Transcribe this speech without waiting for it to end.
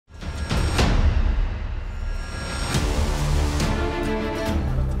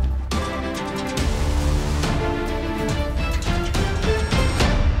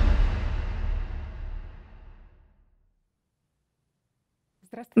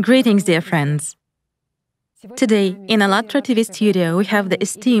Greetings, dear friends. Today, in Allatra TV studio, we have the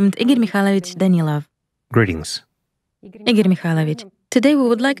esteemed Igor Mikhailovich Danilov. Greetings. Igor Mikhailovich, today we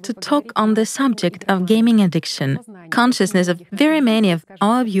would like to talk on the subject of gaming addiction. Consciousness of very many of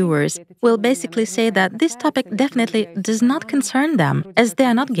our viewers will basically say that this topic definitely does not concern them, as they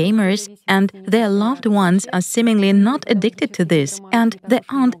are not gamers and their loved ones are seemingly not addicted to this, and there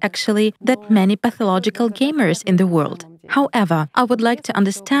aren't actually that many pathological gamers in the world. However, I would like to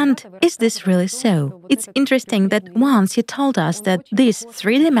understand, is this really so? It's interesting that once you told us that this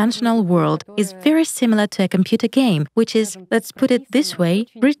three-dimensional world is very similar to a computer game, which is, let's put it this way,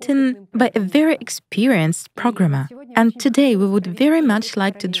 written by a very experienced programmer. And today we would very much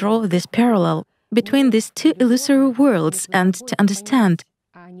like to draw this parallel between these two illusory worlds and to understand,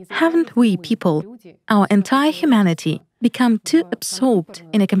 haven't we people, our entire humanity, become too absorbed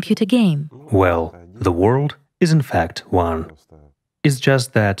in a computer game? Well, the world is in fact one. It's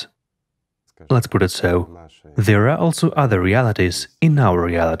just that, let's put it so, there are also other realities in our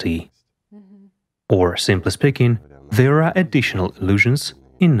reality. Or, simply speaking, there are additional illusions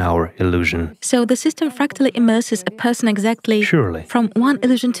in our illusion. So the system fractally immerses a person exactly Surely. from one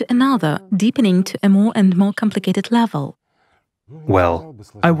illusion to another, deepening to a more and more complicated level. Well,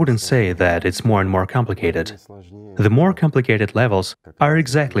 I wouldn't say that it's more and more complicated. The more complicated levels are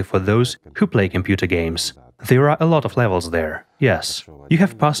exactly for those who play computer games. There are a lot of levels there, yes. You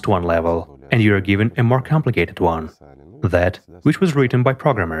have passed one level, and you are given a more complicated one. That which was written by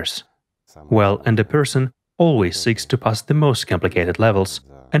programmers. Well, and a person always seeks to pass the most complicated levels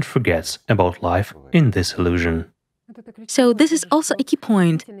and forgets about life in this illusion. So this is also a key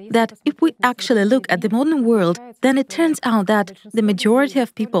point, that if we actually look at the modern world, then it turns out that the majority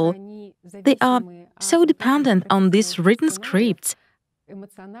of people, they are so dependent on these written scripts,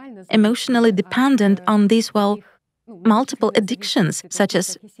 emotionally dependent on these, well, multiple addictions, such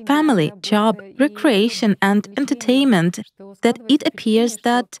as family, job, recreation and entertainment, that it appears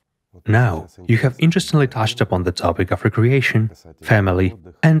that... Now, you have interestingly touched upon the topic of recreation, family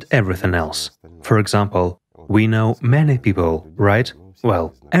and everything else. For example, we know many people, right?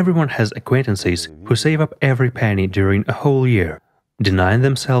 Well, everyone has acquaintances who save up every penny during a whole year, denying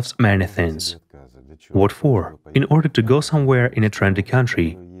themselves many things. What for? In order to go somewhere in a trendy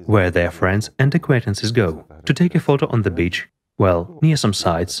country, where their friends and acquaintances go, to take a photo on the beach, well, near some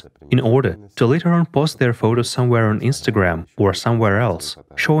sites, in order to later on post their photos somewhere on Instagram or somewhere else,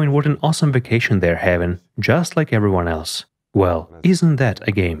 showing what an awesome vacation they're having, just like everyone else. Well, isn't that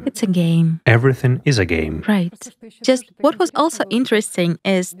a game? It's a game. Everything is a game. Right. Just what was also interesting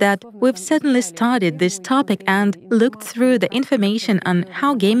is that we've suddenly started this topic and looked through the information on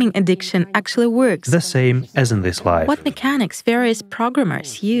how gaming addiction actually works. The same as in this life. What mechanics various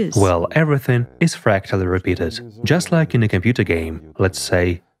programmers use. Well, everything is fractally repeated. Just like in a computer game, let's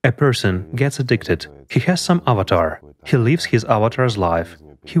say, a person gets addicted. He has some avatar. He lives his avatar's life.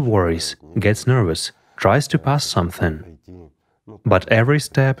 He worries, gets nervous, tries to pass something. But every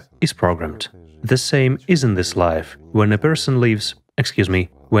step is programmed. The same is in this life. When a person lives,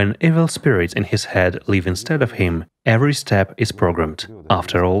 when evil spirits in his head live instead of him, every step is programmed.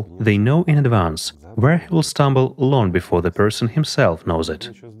 After all, they know in advance where he will stumble long before the person himself knows it.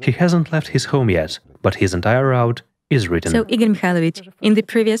 He hasn't left his home yet, but his entire route is written. So, Igor Mikhailovich, in the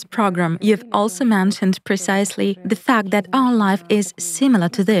previous program, you've also mentioned precisely the fact that our life is similar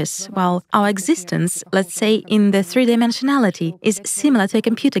to this, while our existence, let's say in the three-dimensionality, is similar to a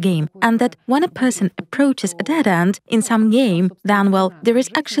computer game, and that when a person approaches a dead end in some game, then, well, there is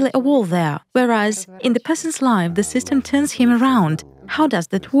actually a wall there, whereas in the person's life, the system turns him around. How does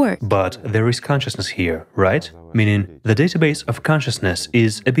that work? But there is consciousness here, right? Meaning, the database of consciousness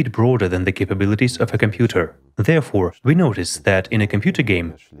is a bit broader than the capabilities of a computer. Therefore, we notice that in a computer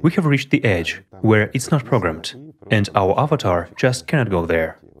game, we have reached the edge, where it's not programmed, and our avatar just cannot go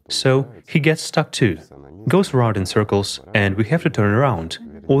there. So, he gets stuck too, goes around in circles, and we have to turn around,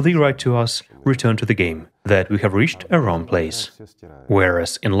 or they write to us, return to the game, that we have reached a wrong place.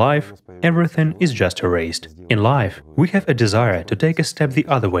 Whereas in life, everything is just erased. In life, we have a desire to take a step the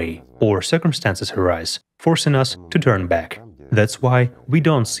other way, or circumstances arise, forcing us to turn back. That's why we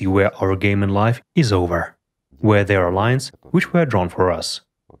don't see where our game in life is over, where there are lines which were drawn for us.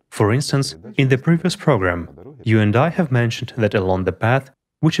 For instance, in the previous program, you and I have mentioned that along the path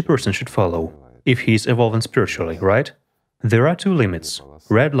which a person should follow, if he is evolving spiritually, right? There are two limits,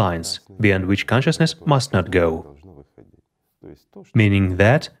 red lines, beyond which consciousness must not go, meaning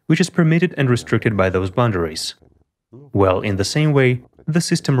that which is permitted and restricted by those boundaries. Well, in the same way, the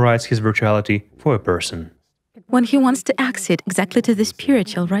system writes his virtuality for a person. when he wants to accede exactly to the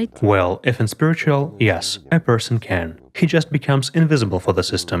spiritual, right? Well, if in spiritual, yes, a person can. He just becomes invisible for the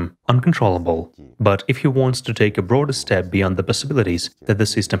system, uncontrollable. But if he wants to take a broader step beyond the possibilities that the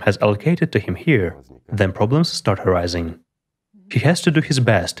system has allocated to him here, then problems start arising. He has to do his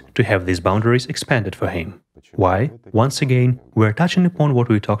best to have these boundaries expanded for him. Why? Once again, we're touching upon what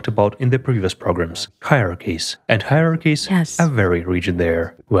we talked about in the previous programs, hierarchies. And hierarchies are very rigid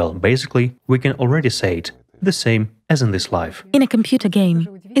there. Well, basically, we can already say it, the same as in this life. In a computer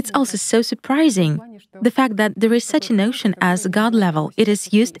game, it's also so surprising. The fact that there is such a notion as God level, it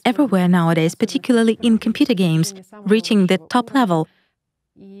is used everywhere nowadays, particularly in computer games, reaching the top level.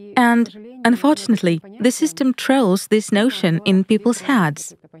 And unfortunately, the system trolls this notion in people's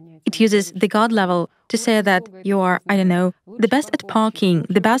heads. It uses the God level to say that you are, I don't know, the best at parking,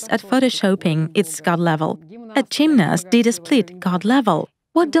 the best at photoshopping, it's God level. A gymnast did a split, God level.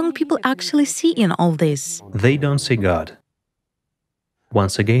 What don't people actually see in all this? They don't see God.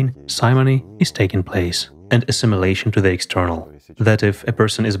 Once again, simony is taking place, and assimilation to the external. That if a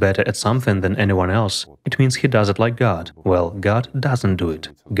person is better at something than anyone else, it means he does it like God. Well, God doesn't do it.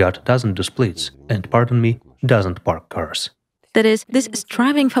 God doesn't do splits, and pardon me, doesn't park cars. That is, this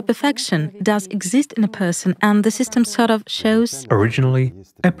striving for perfection does exist in a person, and the system sort of shows... Originally,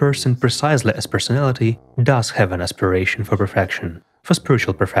 a person precisely as personality does have an aspiration for perfection, for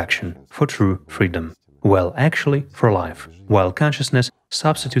spiritual perfection, for true freedom. Well, actually, for life. While consciousness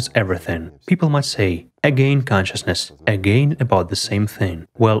substitutes everything, people might say, again consciousness, again about the same thing.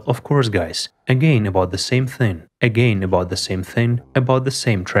 Well, of course, guys, again about the same thing, again about the same thing, about the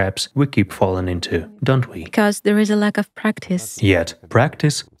same traps we keep falling into, don't we? Because there is a lack of practice. Yet,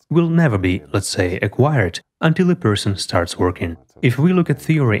 practice will never be, let's say, acquired until a person starts working. If we look at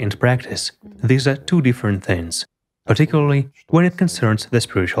theory and practice, these are two different things, particularly when it concerns the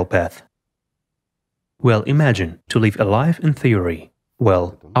spiritual path. Well, imagine to live a life in theory.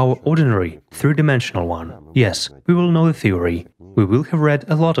 Well, our ordinary, three-dimensional one. Yes, we will know the theory, we will have read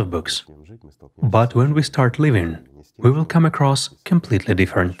a lot of books. But when we start living, we will come across completely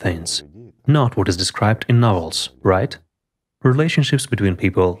different things. Not what is described in novels, right? Relationships between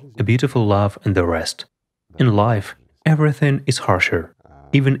people, a beautiful love and the rest. In life, everything is harsher,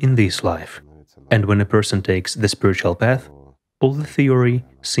 even in this life. And when a person takes the spiritual path, all the theory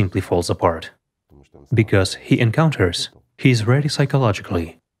simply falls apart. Because he encounters, he is ready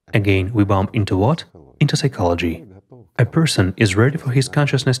psychologically. Again, we bump into what? Into psychology. A person is ready for his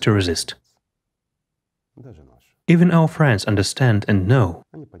consciousness to resist. Even our friends understand and know.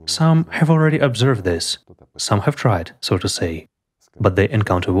 Some have already observed this. Some have tried, so to say. But they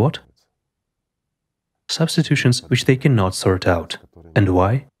encounter what? Substitutions which they cannot sort out. And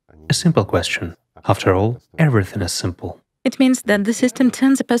why? A simple question. After all, everything is simple. It means that the system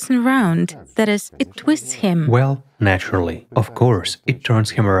turns a person around, that is, it twists him. Well, naturally, of course, it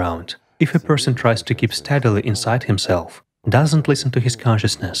turns him around. If a person tries to keep steadily inside himself, doesn't listen to his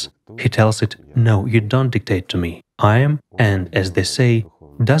consciousness, he tells it, no, you don't dictate to me. I am, and as they say,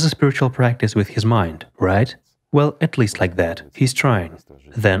 does a spiritual practice with his mind, right? Well, at least like that, he's trying.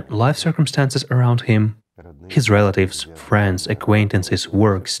 Then life circumstances around him, his relatives, friends, acquaintances,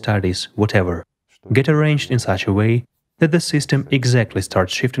 work, studies, whatever, get arranged in such a way that the system exactly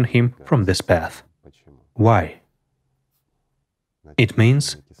starts shifting him from this path. Why? It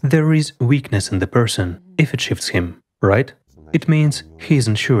means there is weakness in the person if it shifts him, right? It means he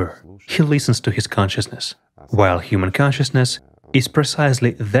isn't sure, he listens to his consciousness, while human consciousness is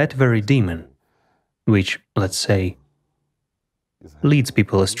precisely that very demon, which, let's say, leads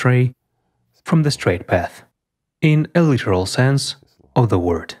people astray from the straight path, in a literal sense of the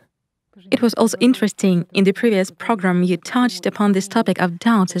word. It was also interesting, in the previous program you touched upon this topic of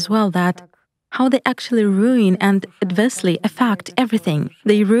doubts as well, that how they actually ruin and adversely affect everything.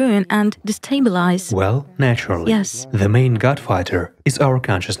 They ruin and destabilize. Well, naturally. Yes. The main God fighter is our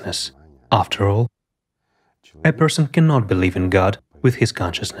consciousness. After all, a person cannot believe in God with his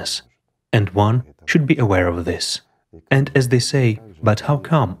consciousness. And one should be aware of this. And as they say, but how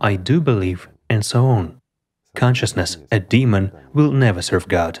come I do believe, and so on. Consciousness, a demon, will never serve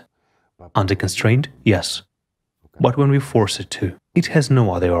God. Under constraint, yes. But when we force it to, it has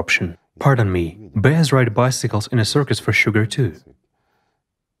no other option. Pardon me, bears ride bicycles in a circus for sugar too.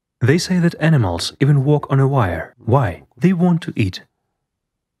 They say that animals even walk on a wire. Why? They want to eat.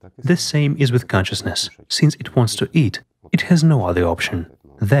 The same is with consciousness. Since it wants to eat, it has no other option.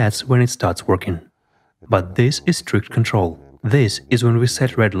 That's when it starts working. But this is strict control. This is when we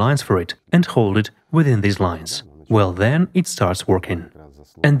set red lines for it and hold it within these lines. Well, then it starts working.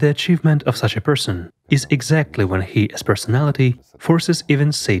 And the achievement of such a person is exactly when he, as personality, forces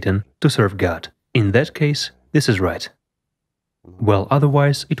even Satan to serve God. In that case, This is right. Well,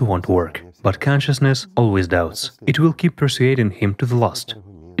 otherwise it won't work. But consciousness always doubts. It will keep persuading him to the lust.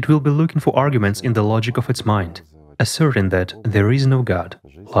 It will be looking for arguments in the logic of its mind, asserting that there is no God.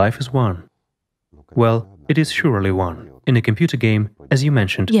 Life is one. Well, it is surely one. In a computer game, as you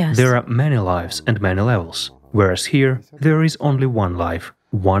mentioned, Yes. there are many lives and many levels. Whereas here, there is only one life,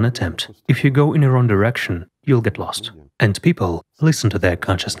 one attempt. If you go in a wrong direction, you'll get lost. And people listen to their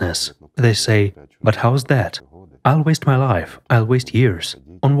consciousness. They say, but how's that? I'll waste my life, I'll waste years.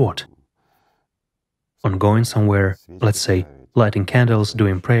 On what? On going somewhere, let's say, lighting candles,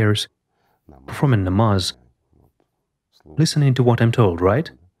 doing prayers, performing namaz, listening to what I'm told, right?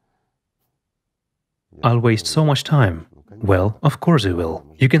 I'll waste so much time. Well, of course you will.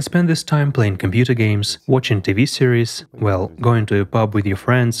 You can spend this time playing computer games, watching TV series, well, going to a pub with your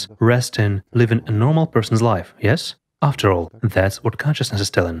friends, resting, living a normal person's life, yes? After all, that's what consciousness is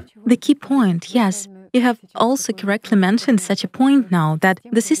telling. The key point, yes. You have also correctly mentioned such a point now, that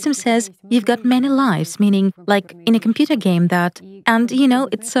the system says you've got many lives, meaning like in a computer game that... And, you know,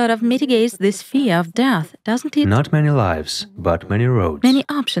 it sort of mitigates this fear of death, doesn't it? Not many lives, but many roads. Many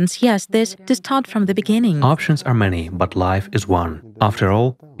options, yes, there's to start from the beginning. Options are many, but life is one. After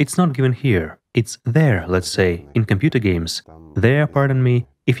all, it's not given here. It's there, let's say, in computer games. There, pardon me,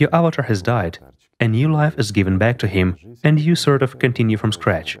 if your avatar has died, a new life is given back to him, and you sort of continue from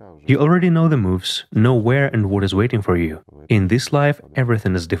scratch. You already know the moves, know where and what is waiting for you. In this life,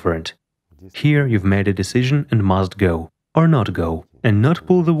 everything is different. Here, you've made a decision and must go, or not go, and not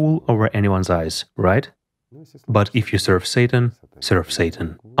pull the wool over anyone's eyes, right? But if you serve Satan, serve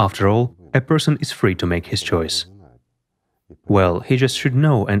Satan. After all, a person is free to make his choice. Well, he just should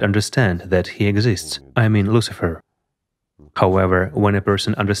know and understand that he exists, I mean Lucifer. However, when a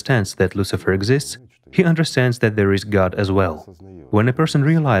person understands that Lucifer exists, he understands that there is God as well. When a person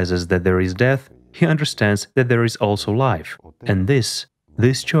realizes that there is death, he understands that there is also life. And this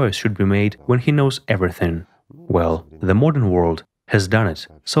choice should be made when he knows everything. Well, the modern world has done it,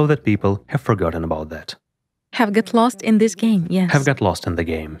 so that people have forgotten about that. Have got lost in this game, yes. Have got lost in the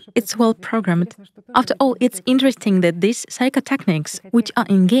game. It's well programmed. After all, it's interesting that these psychotechniques, which are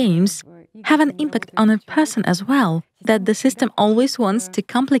in games, have an impact on a person as well, that the system always wants to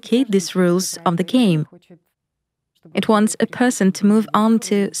complicate these rules of the game. It wants a person to move on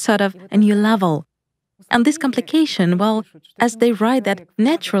to sort of a new level. And this complication, well, as they write that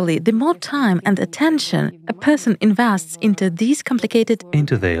naturally, the more time and attention a person invests into these complicated...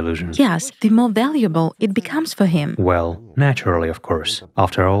 Into the illusion. Yes, the more valuable it becomes for him. Well, naturally, of course.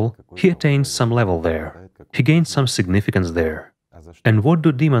 After all, he attains some level there. He gains some significance there. And what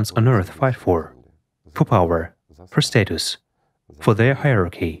do demons on earth fight for? For power, for status, for their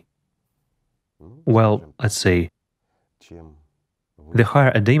hierarchy. Well, let's say, the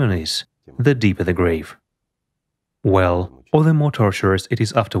higher a demon is, the deeper the grave. Well, or the more torturous it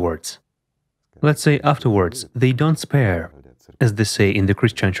is afterwards. Let's say afterwards they don't spare, as they say in the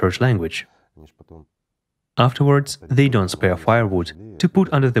Christian church language. Afterwards they don't spare firewood to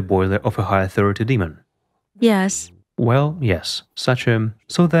put under the boiler of a high authority demon. Yes. Well, yes,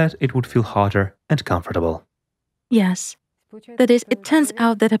 so that it would feel hotter and comfortable. Yes. That is, it turns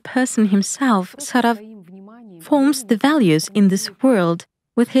out that a person himself sort of forms the values in this world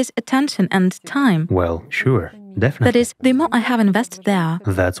with his attention and time. Well, sure, definitely. That is, the more I have invested there,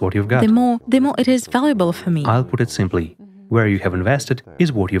 that's what you've got. the more it is valuable for me. I'll put it simply. Where you have invested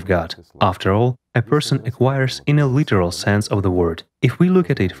is what you've got. After all, a person acquires in a literal sense of the word. If we look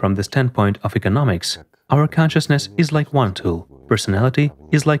at it from the standpoint of economics, our consciousness is like one tool, personality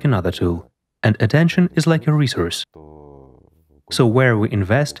is like another tool, and attention is like a resource. So where we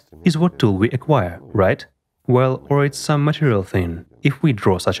invest is what tool we acquire, right? Well, or it's some material thing. If we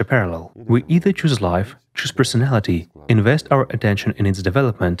draw such a parallel, we either choose life, choose personality, invest our attention in its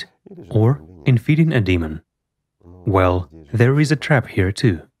development, or in feeding a demon. Well, there is a trap here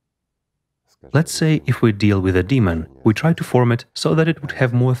too. Let's say if we deal with a demon, we try to form it so that it would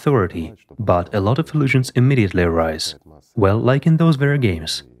have more authority, but a lot of illusions immediately arise. Well, like in those very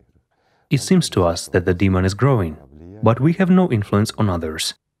games. It seems to us that the demon is growing, but we have no influence on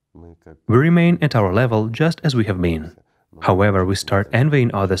others. We remain at our level just as we have been. However, we start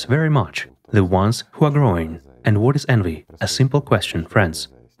envying others very much, the ones who are growing. And what is envy? A simple question, friends.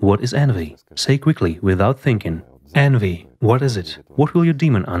 What is envy? Say quickly, without thinking. Envy. What is it? What will your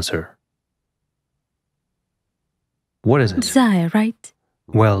demon answer? What is it? Desire, right?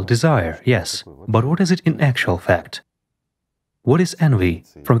 Well, desire, yes. But what is it in actual fact? What is envy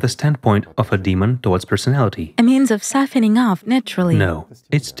from the standpoint of a demon towards personality? A means of siphoning off naturally. No,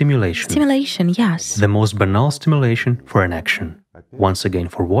 it's stimulation. Stimulation, yes. The most banal stimulation for an action. Once again,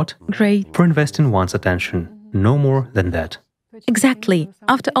 for what? Great. For investing one's attention. No more than that. Exactly.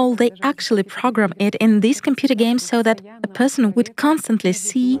 After all, they actually program it in these computer games so that a person would constantly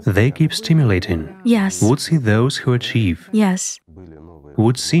see... They keep stimulating. Yes. Would see those who achieve. Yes.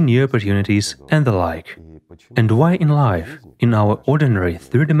 Would see new opportunities and the like. And why in life, in our ordinary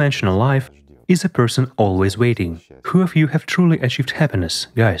three-dimensional life, is a person always waiting? Who of you have truly achieved happiness,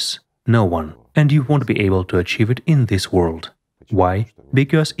 guys? No one. And you won't be able to achieve it in this world. Why?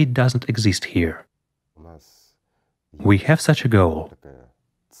 Because it doesn't exist here. We have such a goal.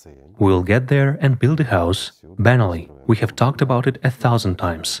 We'll get there and build a house. Banally, we have talked about it 1,000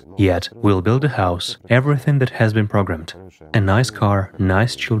 times. Yet, we'll build a house, everything that has been programmed. A nice car,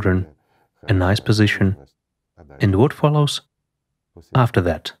 nice children, a nice position. And what follows after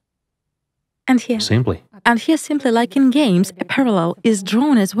that? And here, simply, like in games, a parallel is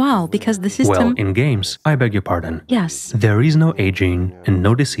drawn as well, because the system... Well, in games, I beg your pardon. Yes. There is no aging and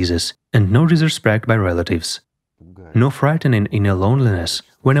no diseases and no disrespect by relatives. No frightening inner loneliness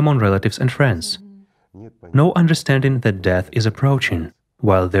when among relatives and friends. No understanding that death is approaching,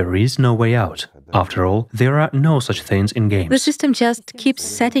 while there is no way out. After all, there are no such things in games. The system just keeps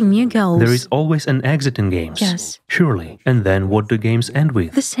setting new goals. There is always an exit in games. Yes. Surely. And then what do games end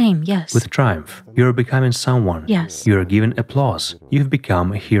with? The same, yes. With triumph. You're becoming someone. Yes. You're given applause. You've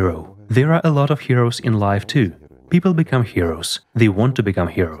become a hero. There are a lot of heroes in life too. People become heroes. They want to become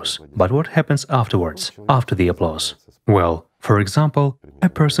heroes. But what happens afterwards, after the applause? Well, for example, a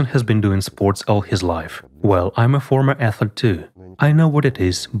person has been doing sports all his life. Well, I'm a former athlete too. I know what it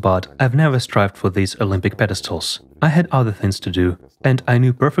is, but I've never strived for these Olympic pedestals. I had other things to do, and I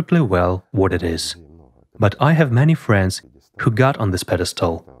knew perfectly well what it is. But I have many friends who got on this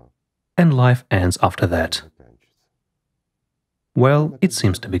pedestal, and life ends after that. Well, it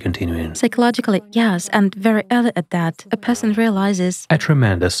seems to be continuing. Psychologically, yes, and very early at that, a person realizes a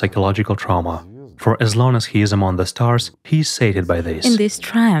tremendous psychological trauma. For as long as he is among the stars, he is sated by this. In this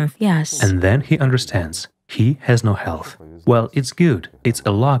triumph, yes. And then he understands he has no health. Well, it's good. It's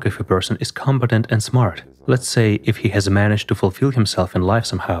a luck if a person is competent and smart. Let's say if he has managed to fulfill himself in life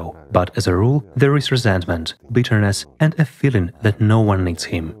somehow. But as a rule, there is resentment, bitterness, and a feeling that no one needs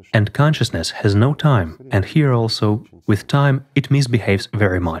him. And consciousness has no time. And here also, with time, it misbehaves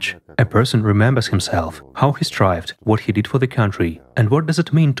very much. A person remembers himself, how he strived, what he did for the country. And what does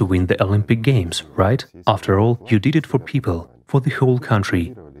it mean to win the Olympic Games, right? After all, you did it for people, for the whole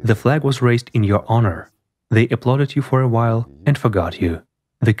country. The flag was raised in your honor. They applauded you for a while and forgot you.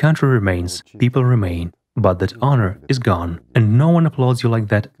 The country remains, people remain. But that honor is gone, and no one applauds you like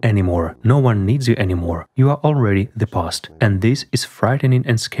that anymore. No one needs you anymore. You are already the past, and this is frightening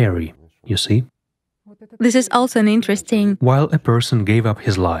and scary, you see? This is also an interesting... While a person gave up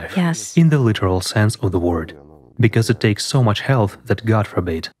his life, yes, in the literal sense of the word, because it takes so much health that God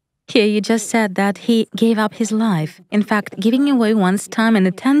forbid. Here you just said that he gave up his life. In fact, giving away one's time and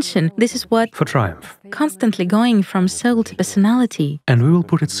attention, this is what... For triumph. Constantly going from soul to personality. And we will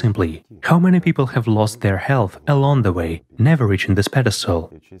put it simply, how many people have lost their health along the way, never reaching this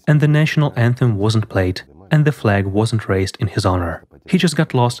pedestal? And the national anthem wasn't played, and the flag wasn't raised in his honor. He just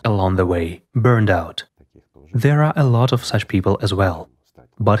got lost along the way, burned out. There are a lot of such people as well.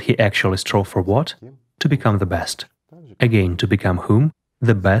 But he actually strove for what? To become the best. Again, to become whom?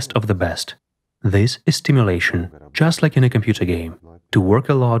 The best of the best. This is stimulation, just like in a computer game. To work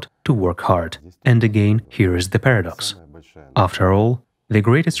a lot, to work hard. And again, here is the paradox. After all, the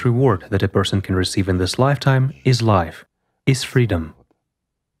greatest reward that a person can receive in this lifetime is life, is freedom.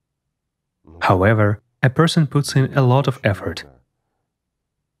 However, a person puts in a lot of effort,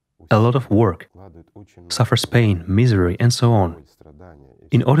 a lot of work, suffers pain, misery, and so on,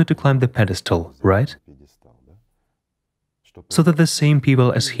 in order to climb the pedestal, right? So that the same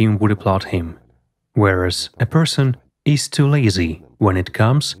people as him would applaud him. Whereas a person is too lazy when it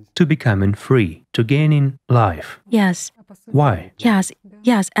comes to becoming free, to gaining life. Yes. Why?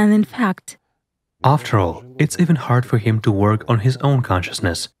 Yes, and in fact... After all, it's even hard for him to work on his own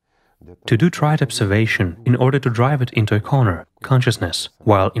consciousness, to do tried observation in order to drive it into a corner, consciousness,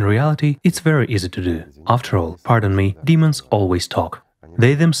 while in reality it's very easy to do. After all, pardon me, demons always talk.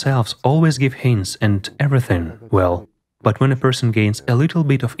 They themselves always give hints and everything, well... But when a person gains a little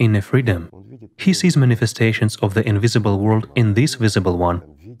bit of inner freedom, he sees manifestations of the invisible world in this visible one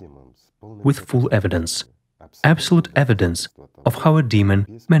with full evidence, absolute evidence of how a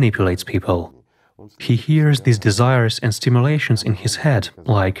demon manipulates people. He hears these desires and stimulations in his head,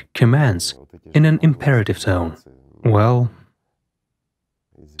 like commands, in an imperative tone. Well,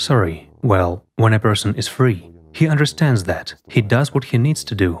 when a person is free, He understands that. He does what he needs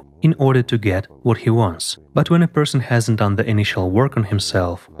to do in order to get what he wants. But when a person hasn't done the initial work on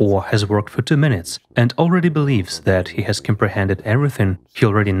himself or has worked for 2 minutes and already believes that he has comprehended everything, he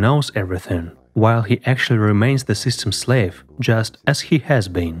already knows everything, while he actually remains the system's slave, just as he has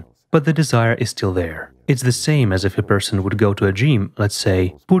been. But the desire is still there. It's the same as if a person would go to a gym, let's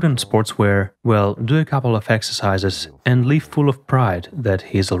say, put on sportswear, well, do a couple of exercises and leave full of pride that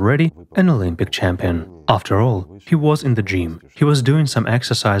he is already an Olympic champion. After all, he was in the gym, he was doing some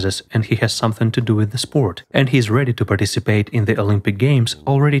exercises and he has something to do with the sport. And he is ready to participate in the Olympic Games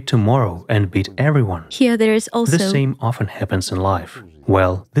already tomorrow and beat everyone. Here there is also... The same often happens in life.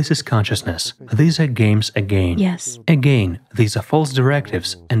 Well, this is consciousness. These are games again. Yes. Again, these are false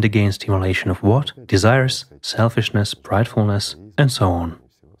directives and again stimulation of what? Desires, selfishness, pridefulness, and so on.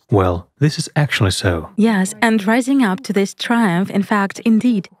 Well, this is actually so. Yes, and rising up to this triumph, in fact,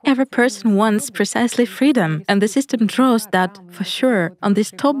 indeed, every person wants precisely freedom, and the system draws that, for sure, on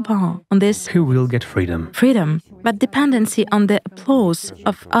this top bar, on this... He will get freedom. Freedom, but dependency on the applause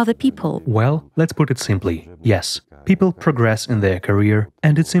of other people. Well, let's put it simply. Yes, people progress in their career,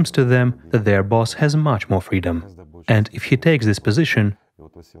 and it seems to them that their boss has much more freedom. And if he takes this position,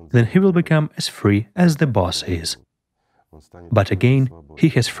 then he will become as free as the boss is. But again, he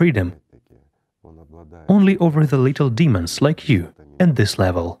has freedom only over the little demons like you at this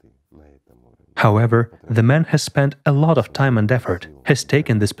level. However, the man has spent a lot of time and effort, has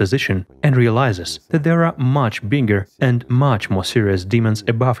taken this position and realizes that there are much bigger and much more serious demons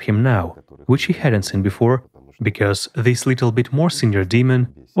above him now, which he hadn't seen before, because this little bit more senior demon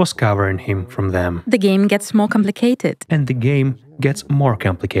was covering him from them. The game gets more complicated. And the game gets more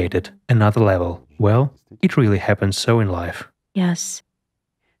complicated, another level. Well, it really happens so in life. Yes.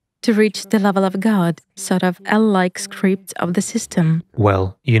 To reach the level of God, sort of L-like script of the system.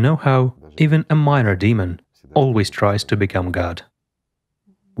 Well, you know how even a minor demon always tries to become God.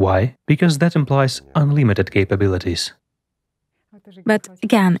 Why? Because that implies unlimited capabilities. But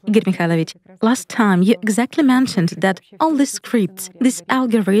again, Igor Mikhailovich, last time you exactly mentioned that all these scripts, these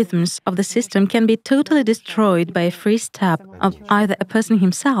algorithms of the system can be totally destroyed by a free step of either a person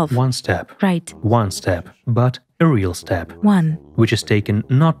himself. One step. Right. One step, but a real step. One. Which is taken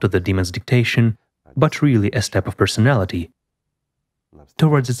not to the demon's dictation, but really a step of personality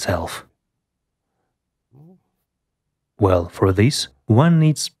towards itself. Well, for this, one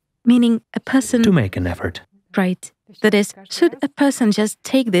needs... Meaning a person... to make an effort. Right. That is, should a person just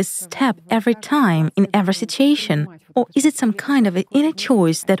take this step every time, in every situation? Or is it some kind of an inner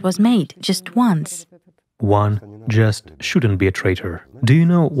choice that was made just once? One just shouldn't be a traitor. Do you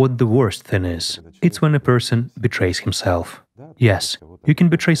know what the worst thing is? It's when a person betrays himself. Yes, you can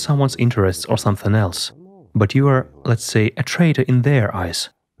betray someone's interests or something else, but you are, let's say, a traitor in their eyes.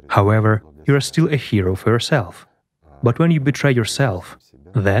 However, you are still a hero for yourself. But when you betray yourself,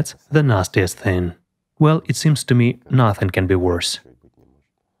 that's the nastiest thing. Well, it seems to me nothing can be worse.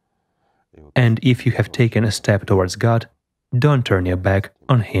 And if you have taken a step towards God, don't turn your back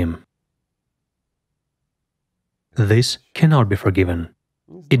on Him. This cannot be forgiven.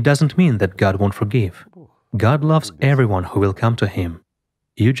 It doesn't mean that God won't forgive. God loves everyone who will come to Him.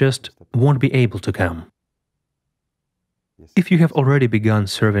 You just won't be able to come. If you have already begun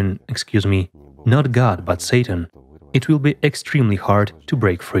serving, not God but Satan, it will be extremely hard to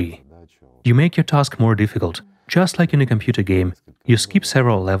break free. You make your task more difficult, just like in a computer game. You skip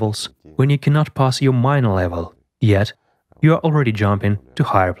several levels when you cannot pass your minor level, yet you are already jumping to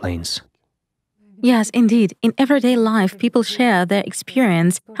higher planes. Yes, indeed. In everyday life, people share their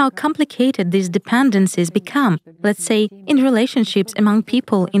experience, how complicated these dependencies become, let's say, in relationships among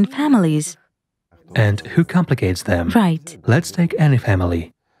people, in families. And who complicates them? Right. Let's take any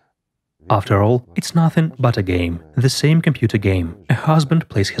family. After all, it's nothing but a game, the same computer game. A husband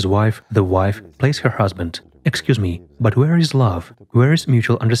plays his wife, the wife plays her husband. But where is love? Where is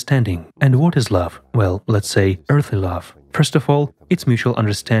mutual understanding? And what is love? Well, let's say earthly love. First of all, it's mutual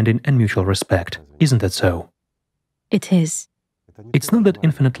understanding and mutual respect. Isn't that so? It is. It's not that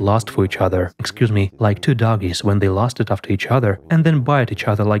infinite lust for each other, like two doggies when they lusted after each other and then bite each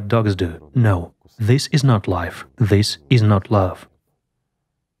other like dogs do. No, this is not life. This is not love.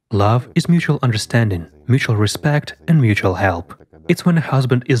 Love is mutual understanding, mutual respect and mutual help. It's when a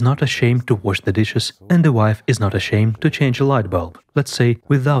husband is not ashamed to wash the dishes and the wife is not ashamed to change a light bulb, let's say,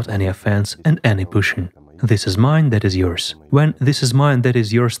 without any offense and any pushing. This is mine, that is yours. When this is mine, that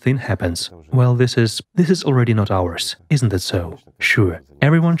is yours thing happens, well, this is already not ours, isn't it so? Sure,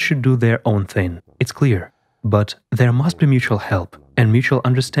 everyone should do their own thing, it's clear. But there must be mutual help and mutual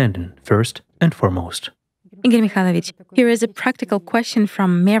understanding first and foremost. Igor Mikhailovich, here is a practical question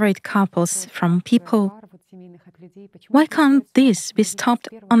from married couples, from people Why can't this be stopped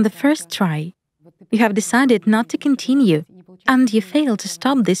on the first try? You have decided not to continue, and you fail to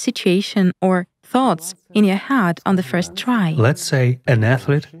stop this situation or thoughts in your head on the first try. Let's say an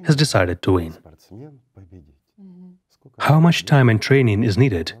athlete has decided to win. How much time and training is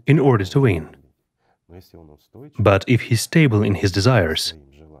needed in order to win? But if he's stable in his desires,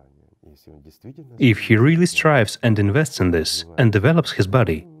 if he really strives and invests in this and develops his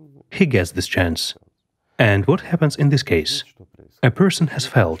body, he gets this chance. And what happens in this case? A person has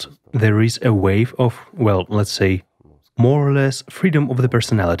felt there is a wave of, well, let's say, more or less freedom of the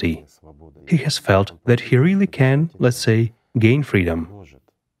personality. He has felt that he really can, let's say, gain freedom.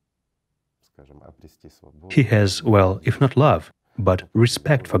 He has, well, if not love, but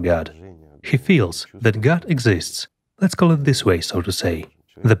respect for God. He feels that God exists. Let's call it this way, so to say.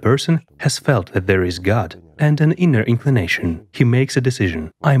 The person has felt that there is God and an inner inclination. He makes a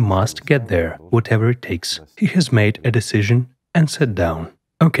decision. I must get there, whatever it takes. He has made a decision and sat down.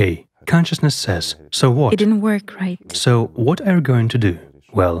 Okay, consciousness says, so what? It didn't work right. So what are you going to do?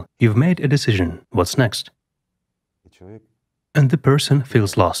 Well, you've made a decision. What's next? And the person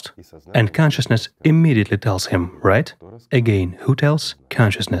feels lost. And consciousness immediately tells him, right? Again, who tells?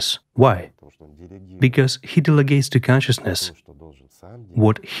 Consciousness. Why? Because he delegates to consciousness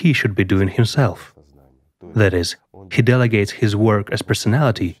what he should be doing himself. That is, he delegates his work as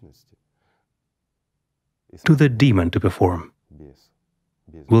personality to the demon to perform.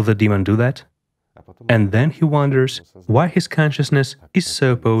 Will the demon do that? And then he wonders why his consciousness is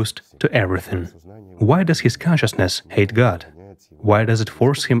so opposed to everything. Why does his consciousness hate God? Why does it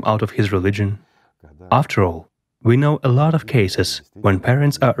force him out of his religion? After all, we know a lot of cases when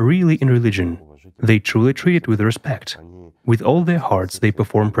parents are really in religion. They truly treat it with respect. With all their hearts they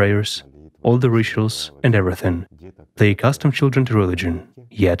perform prayers, all the rituals and everything. They accustom children to religion.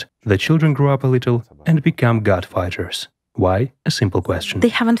 Yet the children grow up a little and become God fighters. Why? A simple question. They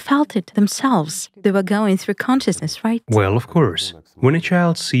haven't felt it themselves. They were going through consciousness, right? Well, of course. When a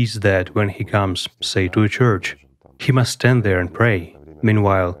child sees that when he comes, say, to a church, he must stand there and pray.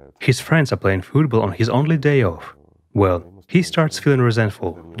 Meanwhile, his friends are playing football on his only day off. Well, he starts feeling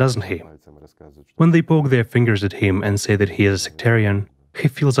resentful, doesn't he? When they poke their fingers at him and say that he is a sectarian, he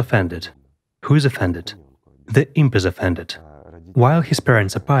feels offended. Who is offended? The imp is offended. While his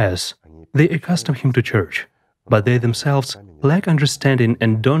parents are pious, they accustom him to church, but they themselves lack understanding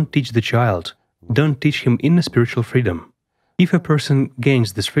and don't teach the child, don't teach him inner spiritual freedom. If a person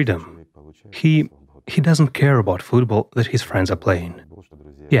gains this freedom, he doesn't care about football that his friends are playing.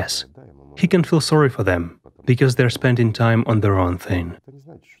 Yes, he can feel sorry for them, because they're spending time on their own thing.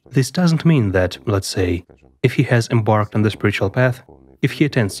 This doesn't mean that, let's say, if he has embarked on the spiritual path, if he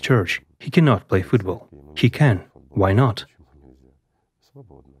attends church, he cannot play football. He can. Why not?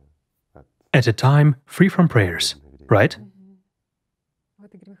 At a time free from prayers, right?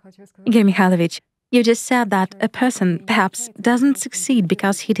 Igor Mikhailovich, you just said that a person perhaps doesn't succeed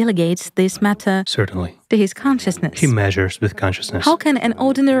because he delegates this matter Certainly. to his consciousness. He measures with consciousness. How can an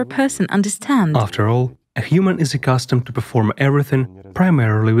ordinary person understand? After all, a human is accustomed to perform everything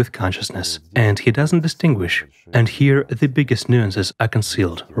primarily with consciousness, and he doesn't distinguish. And here the biggest nuances are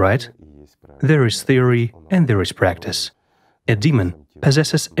concealed, right? There is theory and there is practice. A demon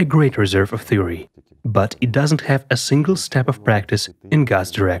possesses a great reserve of theory, but it doesn't have a single step of practice in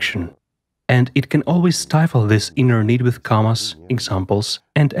God's direction. And it can always stifle this inner need with commas, examples,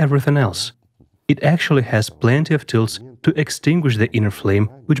 and everything else. It actually has plenty of tools to extinguish the inner flame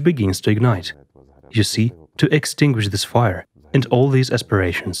which begins to ignite. You see, to extinguish this fire and all these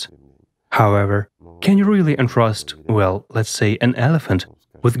aspirations. However, can you really entrust, well, let's say an elephant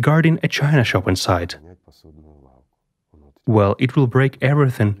with guarding a china shop inside? Well, it will break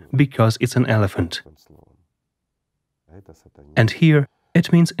everything because it's an elephant. And here,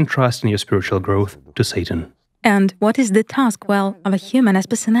 it means entrusting your spiritual growth to Satan. And what is the task, well, of a human as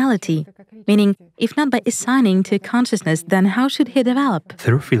personality? Meaning, if not by assigning to consciousness, then how should he develop?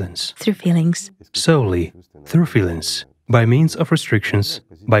 Through feelings. Through feelings. Solely through feelings, by means of restrictions,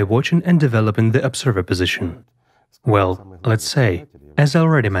 by watching and developing the observer position. Well, let's say, as I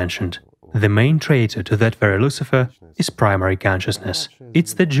already mentioned, the main traitor to that very Lucifer is primary consciousness.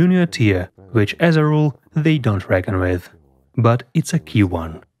 It's the junior tier, which, as a rule, they don't reckon with. But it's a key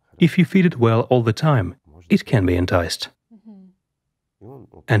one. If you feed it well all the time, it can be enticed.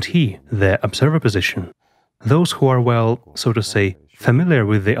 And he, the observer position, those who are, well, so to say, familiar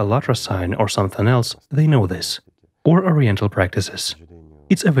with the Allatra sign or something else, they know this. Or Oriental practices.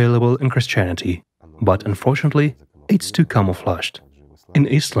 It's available in Christianity, but unfortunately, it's too camouflaged. In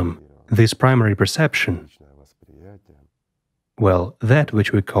Islam, this primary perception, Well, that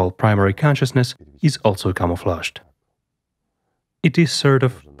which we call primary consciousness is also camouflaged. It is sort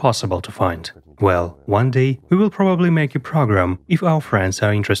of possible to find. Well, one day we will probably make a program if our friends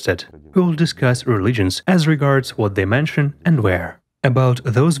are interested. We will discuss religions as regards what they mention and where. About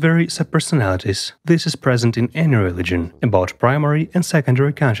those very subpersonalities, this is present in any religion, about primary and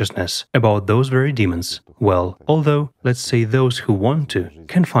secondary consciousness, about those very demons. Well, although, let's say those who want to,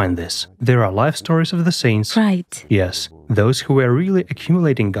 can find this. There are life stories of the saints. Right. Yes, those who were really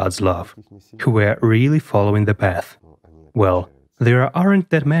accumulating God's love, who were really following the path. Well, there aren't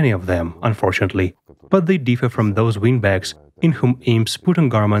that many of them, unfortunately, but they differ from those windbags in whom imps put on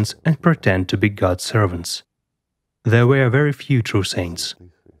garments and pretend to be God's servants. There were very few true saints.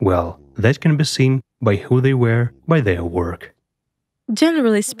 Well, that can be seen by who they were, by their work.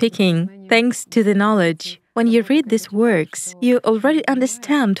 Generally speaking, thanks to the knowledge, when you read these works, you already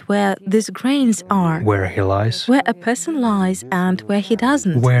understand where these grains are. Where he lies. Where a person lies and where he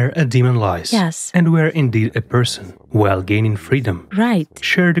doesn't. Where a demon lies. Yes. And where indeed a person, while gaining freedom, right,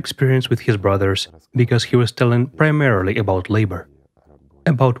 shared experience with his brothers because he was telling primarily about labor,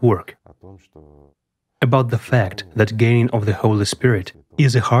 about work, about the fact that gaining of the Holy Spirit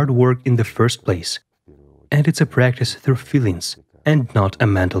is a hard work in the first place, and it's a practice through feelings and not a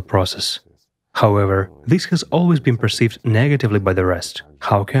mental process. However, this has always been perceived negatively by the rest.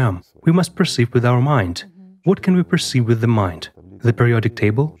 How come? We must perceive with our mind. What can we perceive with the mind? The periodic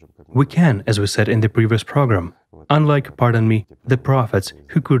table? We can, as we said in the previous program, unlike, pardon me, the prophets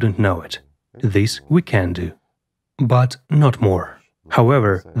who couldn't know it. This we can do, but not more.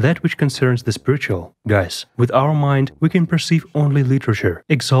 However, that which concerns the spiritual, guys, with our mind we can perceive only literature,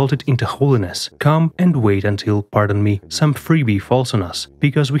 exalted into holiness, come and wait until, pardon me, some freebie falls on us,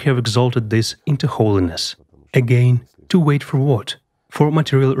 because we have exalted this into holiness. Again, to wait for what? For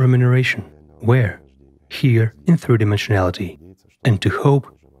material remuneration. Where? Here, in three-dimensionality. And to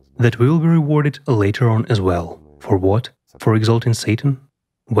hope that we will be rewarded later on as well. For what? For exalting Satan?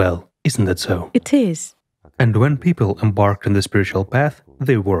 Well, isn't that so? It is. And when people embarked on the spiritual path,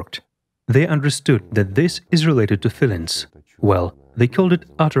 they worked. They understood that this is related to feelings. Well, they called it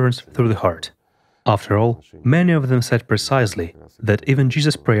utterance through the heart. After all, many of them said precisely that even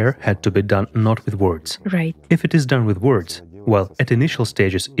Jesus' prayer had to be done not with words. Right. If it is done with words, well, at initial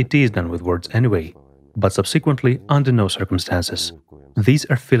stages it is done with words anyway, but subsequently under no circumstances. These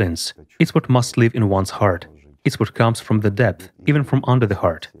are feelings. It's what must live in one's heart. It's what comes from the depth, even from under the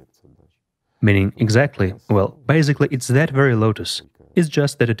heart. Meaning exactly, well, basically it's that very lotus. It's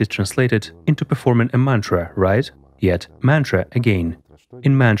just that it is translated into performing a mantra, right? Yet, mantra again.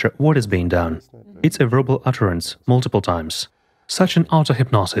 In mantra, what is being done? It's a verbal utterance, multiple times. Such an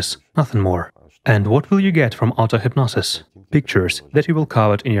auto-hypnosis, nothing more. And what will you get from auto-hypnosis? Pictures that you will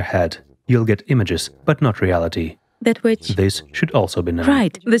covet in your head. You'll get images, but not reality. That which... This should also be known.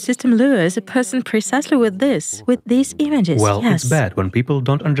 Right, the system lures a person precisely with this, with these images. Well, yes. It's bad when people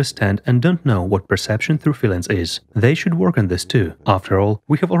don't understand and don't know what perception through feelings is. They should work on this too. After all,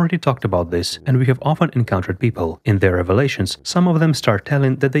 we have already talked about this, and we have often encountered people. In their revelations, some of them start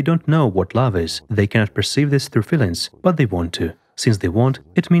telling that they don't know what love is. They cannot perceive this through feelings, but they want to. Since they want,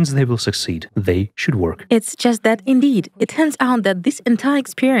 it means they will succeed. They should work. It's just that, indeed, it turns out that this entire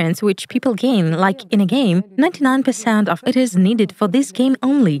experience which people gain, like in a game, 99% of it is needed for this game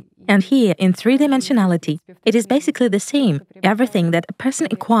only. And here, in three-dimensionality, it is basically the same. Everything that a person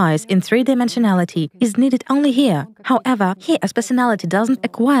acquires in three-dimensionality is needed only here. However, here as personality doesn't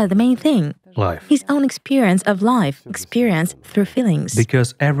acquire the main thing. Life. His own experience of life, experience through feelings.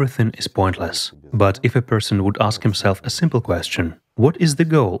 Because everything is pointless. But if a person would ask himself a simple question, what is the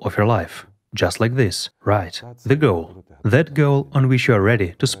goal of your life? Just like this, right? The goal. That goal on which you are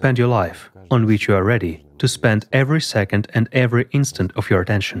ready to spend your life, on which you are ready to spend every second and every instant of your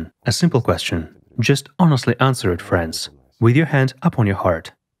attention. A simple question. Just honestly answer it, friends, with your hand upon your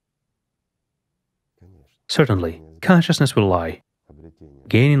heart. Certainly, consciousness will lie,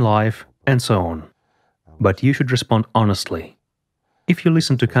 gaining life, and so on. But you should respond honestly. If you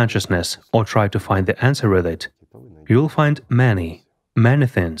listen to consciousness or try to find the answer with it, you will find many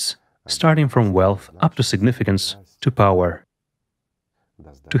things, starting from wealth up to significance, to power,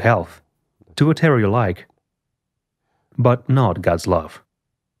 to health, to whatever you like, but not God's love.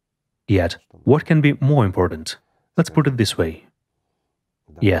 Yet, what can be more important? Let's put it this way.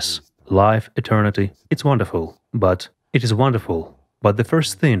 Yes, life, eternity, it's wonderful, but it is wonderful, but the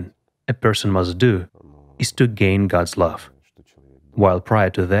first thing a person must do is to gain God's love, while prior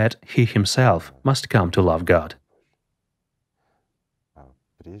to that he himself must come to love God.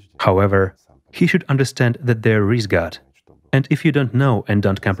 However, he should understand that there is God, and if you don't know and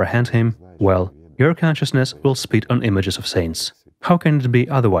don't comprehend Him, well, Your consciousness will spit on images of saints. How can it be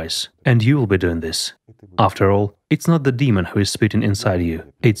otherwise? And you will be doing this. After all, it's not the demon who is spitting inside you,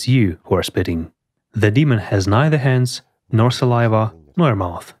 it's you who are spitting. The demon has neither hands, nor saliva, nor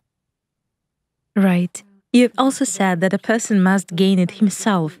mouth. Right. You've also said that a person must gain it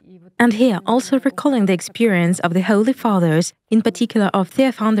himself. And here, also recalling the experience of the Holy Fathers, in particular of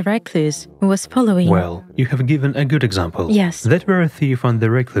Theophan the Recluse, who was following... Well, you have given a good example. Yes. That very Theophan the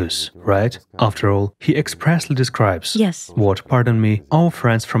Recluse, right? After all, he expressly describes what, pardon me, our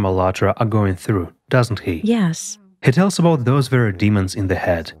friends from Allatra are going through, doesn't he? Yes. He tells about those very demons in the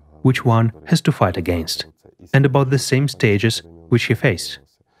head, which one has to fight against, and about the same stages which he faced.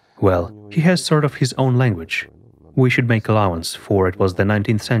 Well, he has sort of his own language. We should make allowance, for it was the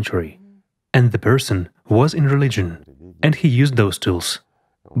 19th century. And the person was in religion, and he used those tools.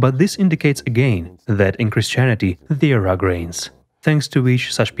 But this indicates again that in Christianity there are grains, thanks to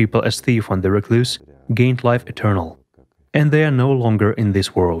which such people as Theophan the Recluse gained life eternal, and they are no longer in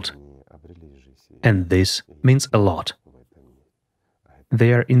this world. And this means a lot.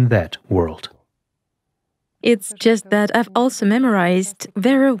 They are in that world. It's just that I've also memorized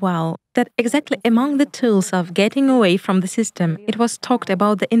very well that exactly among the tools of getting away from the system, it was talked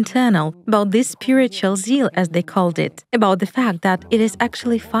about the internal, about this spiritual zeal, as they called it, about the fact that it is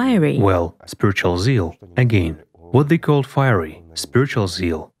actually fiery. Well, spiritual zeal, again, what they called fiery, spiritual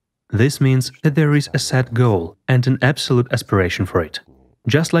zeal. This means that there is a set goal and an absolute aspiration for it.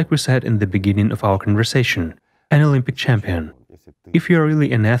 Just like we said in the beginning of our conversation, an Olympic champion. If you are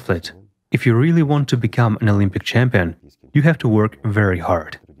really an athlete, if you really want to become an Olympic champion, you have to work very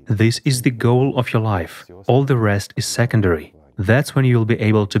hard. This is the goal of your life. All the rest is secondary. That's when you'll be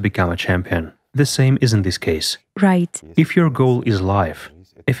able to become a champion. The same is in this case. Right. If your goal is life,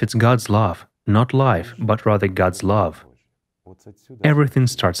 if it's God's love, not life, but rather God's love, everything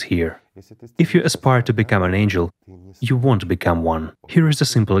starts here. If you aspire to become an angel, you won't become one. Here is a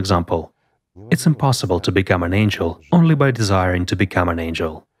simple example. It's impossible to become an angel only by desiring to become an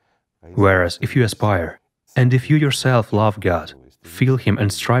angel. Whereas if you aspire, and if you yourself love God, feel Him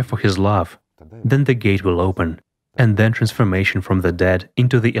and strive for His love, then the gate will open, and then transformation from the dead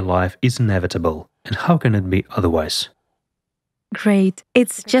into the alive is inevitable. And how can it be otherwise? Great.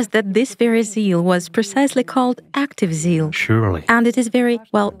 It's just that this very zeal was precisely called active zeal. Surely. And it is very,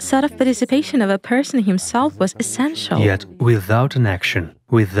 well, sort of participation of a person himself was essential. Yet, without an action,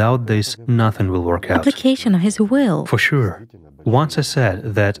 without this, nothing will work out. Application of his will. For sure. Once I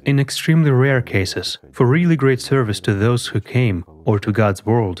said that in extremely rare cases, for really great service to those who came, or to God's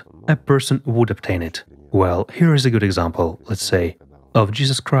world, a person would obtain it. Well, here is a good example, let's say, of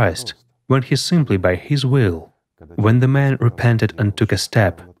Jesus Christ, when He simply by His will, when the man repented and took a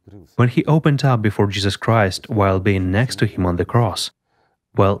step, when he opened up before Jesus Christ while being next to Him on the cross,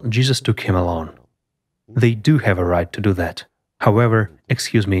 well, Jesus took him alone. They do have a right to do that. However,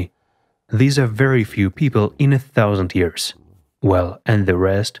 excuse me, these are very few people in 1,000 years. Well, and the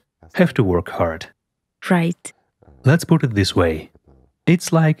rest have to work hard. Right. Let's put it this way.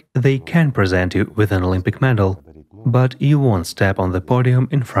 It's like they can present you with an Olympic medal, but you won't step on the podium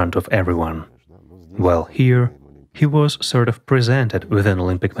in front of everyone. Well, here, he was sort of presented with an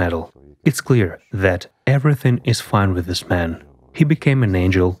Olympic medal. It's clear that everything is fine with this man. He became an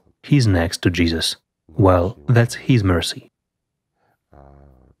angel, he's next to Jesus. Well, that's His mercy.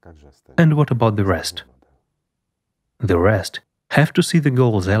 And what about the rest? The rest have to see the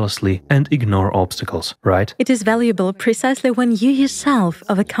goal zealously and ignore obstacles, right? It is valuable precisely when you yourself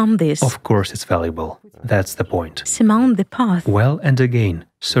overcome this. Of course it's valuable. That's the point. Surmount the path. Well, and again,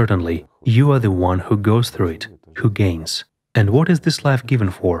 certainly, you are the one who goes through it, who gains. And what is this life given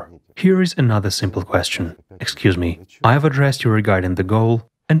for? Here is another simple question. Excuse me, I've addressed you regarding the goal,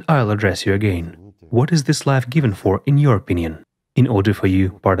 and I'll address you again. What is this life given for, in your opinion? In order for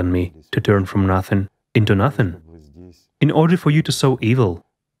you, pardon me, to turn from nothing into nothing? In order for you to sow evil,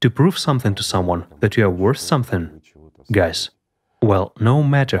 to prove something to someone that you are worth something? Guys, well, no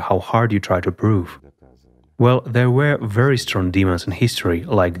matter how hard you try to prove, well, there were very strong demons in history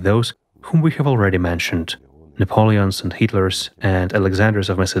like those whom we have already mentioned, Napoleons and Hitlers and Alexanders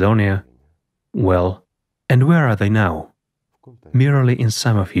of Macedonia. Well, and where are they now? Merely in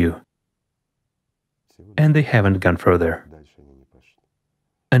some of you. And they haven't gone further.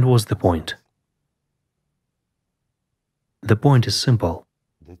 And what's the point? The point is simple.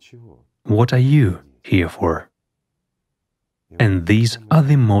 What are you here for? And these are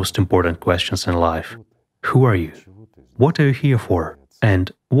the most important questions in life. Who are you? What are you here for?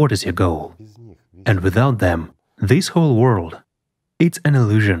 And what is your goal? And without them, this whole world, it's an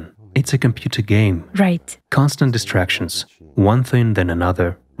illusion. It's a computer game. Right. Constant distractions, one thing then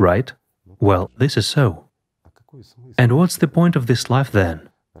another, right? Well, this is so. And what's the point of this life then?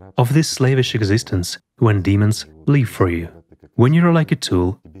 Of this slavish existence when demons live for you? When you're like a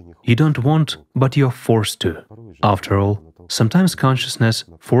tool, you don't want, but you're forced to. After all, sometimes consciousness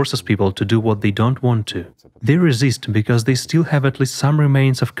forces people to do what they don't want to. They resist because they still have at least some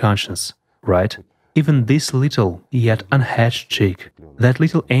remains of conscience, right? Even this little, yet unhatched chick, that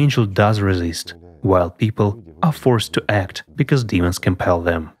little angel does resist, while people are forced to act because demons compel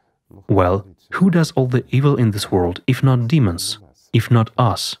them. Well, who does all the evil in this world if not demons, if not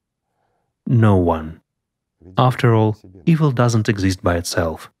us? No one. After all, evil doesn't exist by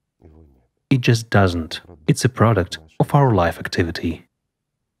itself. It just doesn't. It's a product of our life activity.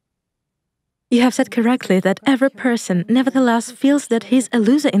 You have said correctly that every person nevertheless feels that he's a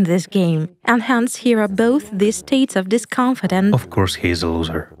loser in this game, and hence here are both these states of discomfort and… Of course he is a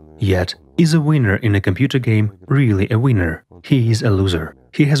loser. Yet, is a winner in a computer game really a winner? He is a loser.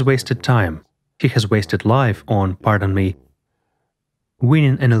 He has wasted time. He has wasted life on, pardon me,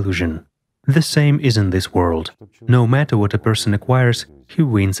 winning an illusion. The same is in this world. No matter what a person acquires, he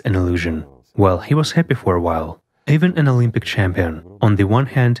wins an illusion. Well, he was happy for a while. Even an Olympic champion. On the one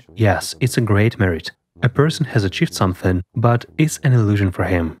hand, yes, it's a great merit. A person has achieved something, but it's an illusion for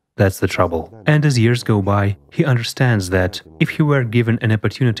him. That's the trouble. And as years go by, he understands that if he were given an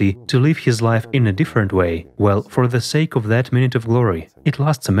opportunity to live his life in a different way, well, for the sake of that minute of glory, it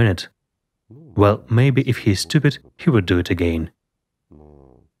lasts a minute. Well, maybe if he is stupid, he would do it again.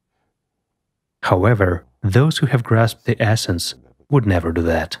 However, those who have grasped the essence would never do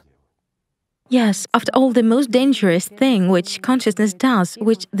that. Yes, after all, the most dangerous thing which consciousness does,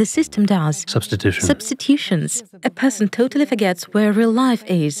 which the system does… Substitution. Substitutions. A person totally forgets where real life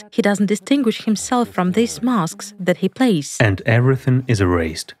is. He doesn't distinguish himself from these masks that he plays. And everything is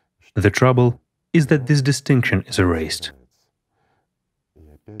erased. The trouble is that this distinction is erased.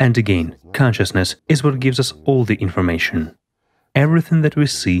 And again, consciousness is what gives us all the information. Everything that we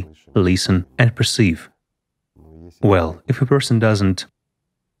see, listen and perceive. Well, if a person doesn't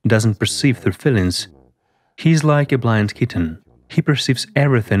perceive their feelings, he is like a blind kitten. He perceives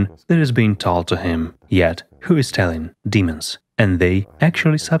everything that is being told to him. Yet, who is telling? Demons. And they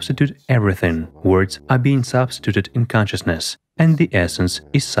actually substitute everything. Words are being substituted in consciousness, and the essence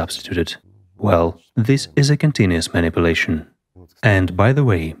is substituted. Well, this is a continuous manipulation. And by the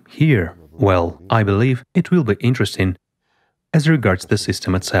way, here, well, I believe it will be interesting as regards the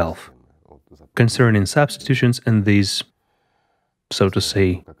system itself. Concerning substitutions and these, so to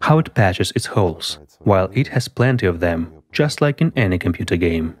say, how it patches its holes, while it has plenty of them, just like in any computer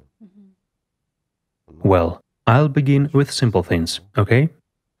game. Well, I'll begin with simple things, okay?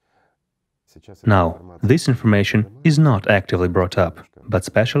 Now, this information is not actively brought up, but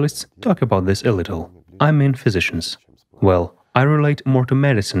specialists talk about this a little. I mean physicians. Well, I relate more to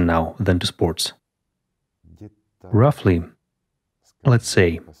medicine now than to sports. Roughly, let's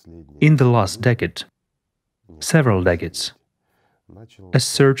say, in the last decade, several decades, a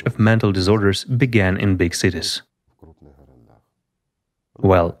surge of mental disorders began in big cities.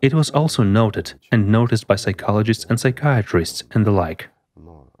 Well, it was also noted and noticed by psychologists and psychiatrists and the like.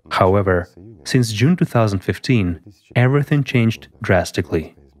 However, since June 2015, everything changed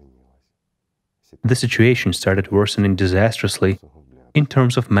drastically. The situation started worsening disastrously in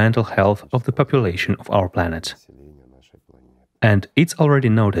terms of mental health of the population of our planet. And it's already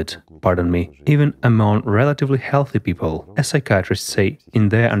noted, pardon me, even among relatively healthy people. As psychiatrists say, in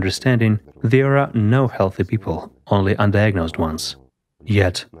their understanding, there are no healthy people, only undiagnosed ones.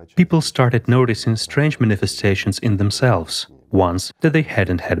 Yet, people started noticing strange manifestations in themselves, ones that they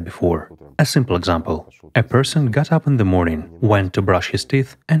hadn't had before. A simple example. A person got up in the morning, went to brush his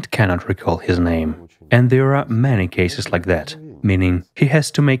teeth and cannot recall his name. And there are many cases like that, meaning he has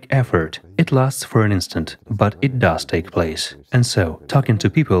to make effort. It lasts for an instant, but it does take place. And so, talking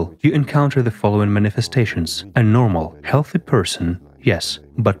to people, you encounter the following manifestations. A normal, healthy person, yes,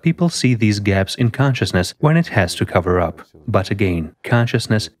 but people see these gaps in consciousness when it has to cover up. But again,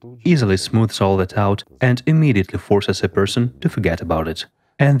 consciousness easily smooths all that out and immediately forces a person to forget about it.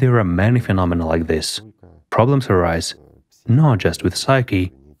 And there are many phenomena like this. Problems arise not just with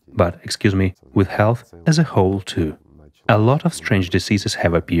psyche, but, with health as a whole too. A lot of strange diseases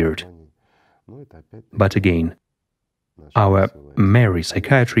have appeared. But again, our merry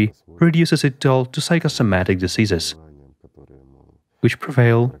psychiatry reduces it all to psychosomatic diseases, which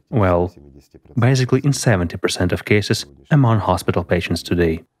prevail, well, basically in 70% of cases among hospital patients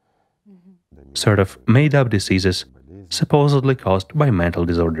today. Sort of made-up diseases supposedly caused by mental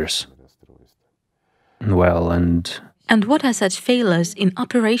disorders. Well, And what are such failures in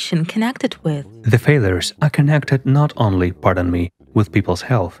operation connected with? The failures are connected not only, pardon me, with people's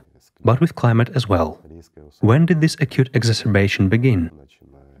health, but with climate as well. When did this acute exacerbation begin?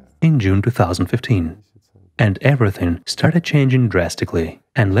 In June 2015. And everything started changing drastically.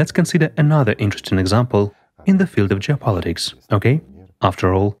 And let's consider another interesting example in the field of geopolitics, okay?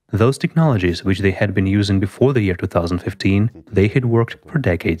 After all, those technologies which they had been using before the year 2015, they had worked for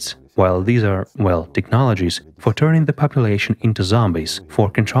decades. While these are, well, technologies for turning the population into zombies,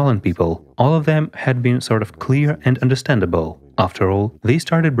 for controlling people, all of them had been sort of clear and understandable. After all, they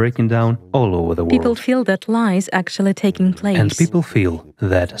started breaking down all over the world. People feel that lies actually taking place. And people feel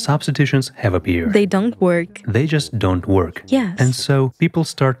that substitutions have appeared. They don't work. They just don't work. Yes. And so people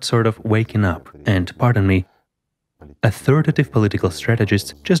start sort of waking up. And, pardon me, authoritative political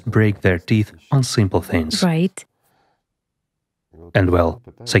strategists just break their teeth on simple things. Right. And well,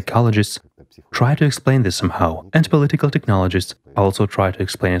 psychologists try to explain this somehow, and political technologists also try to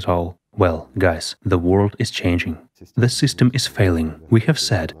explain it all. Well, guys, the world is changing. The system is failing. We have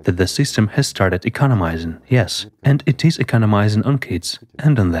said that the system has started economizing, yes, and it is economizing on kids,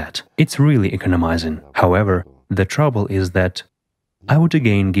 and on that. It's really economizing. However, the trouble is that I would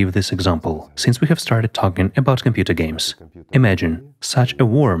again give this example, since we have started talking about computer games. Imagine, such a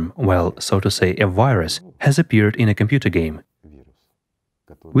worm, well, so to say, a virus, has appeared in a computer game,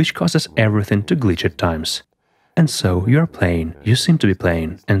 which causes everything to glitch at times. And so you are playing, you seem to be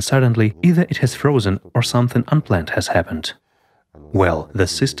playing, and suddenly either it has frozen or something unplanned has happened. Well, the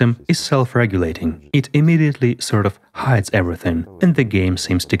system is self-regulating. It immediately sort of hides everything, and the game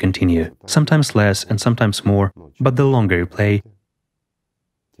seems to continue, sometimes less and sometimes more, but the longer you play,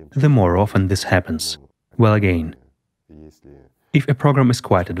 the more often this happens. Well, again, if a program is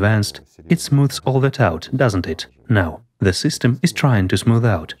quite advanced, it smooths all that out, doesn't it? No, the system is trying to smooth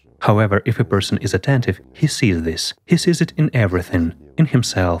out. However, if a person is attentive, he sees this. He sees it in everything, in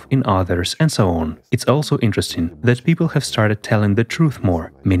himself, in others, and so on. It's also interesting that people have started telling the truth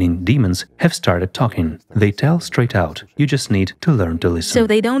more, meaning demons have started talking. They tell straight out. You just need to learn to listen. So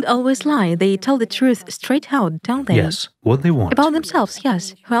they don't always lie. They tell the truth straight out, don't they? Yes, what they want. About themselves,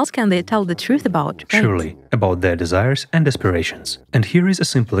 yes. Who else can they tell the truth about? Right? Surely, about their desires and aspirations. And here is a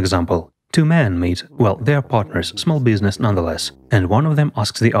simple example. Two men meet, well, they are partners, small business nonetheless, and one of them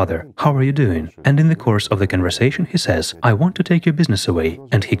asks the other, "How are you doing?" And in the course of the conversation he says, "I want to take your business away,"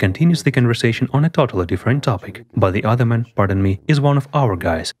 and he continues the conversation on a totally different topic. But the other man, pardon me, is one of our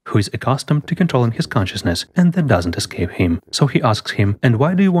guys, who is accustomed to controlling his consciousness, and that doesn't escape him. So he asks him, "And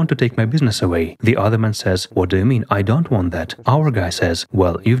why do you want to take my business away?" The other man says, "What do you mean? I don't want that." Our guy says,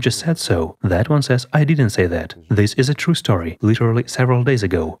 "Well, you've just said so." That one says, "I didn't say that. This is a true story, literally several days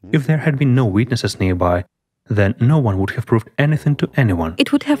ago. If there had been no witnesses nearby, then no one would have proved anything to anyone.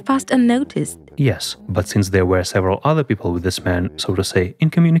 It would have passed unnoticed. Yes, but since there were several other people with this man, so to say, in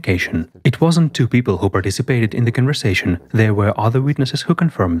communication, it wasn't two people who participated in the conversation, there were other witnesses who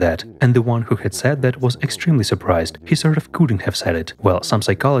confirmed that, and the one who had said that was extremely surprised. He sort of couldn't have said it. Well, some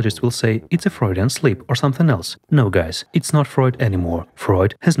psychologists will say it's a Freudian slip or something else. No, guys, it's not Freud anymore.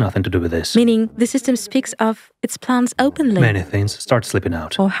 Freud has nothing to do with this. Meaning the system speaks of its plans openly. Many things start slipping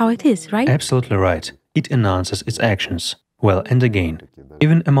out. Or how it is, right? Absolutely right. It announces its actions. Well, and again,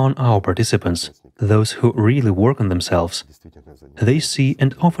 even among our participants, those who really work on themselves, they see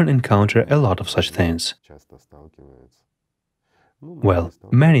and often encounter a lot of such things. Well,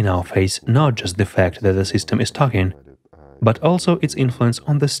 many now face not just the fact that the system is talking, but also its influence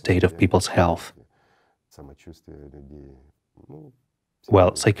on the state of people's health.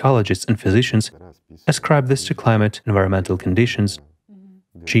 Well, psychologists and physicians ascribe this to climate, environmental conditions,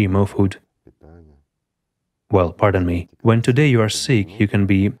 GMO food. Well, pardon me, when today you are sick, you can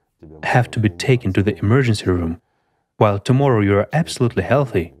have to be taken to the emergency room, while tomorrow you are absolutely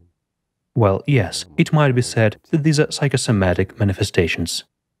healthy. Well, yes, it might be said that these are psychosomatic manifestations.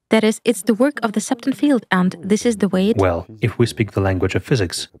 That is, it's the work of the septon field, and this is the way it... Well, if we speak the language of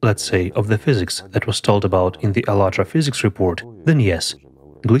physics, let's say of the physics that was told about in the Allatra physics report, then yes,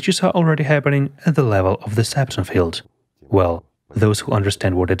 glitches are already happening at the level of the septon field. Well, those who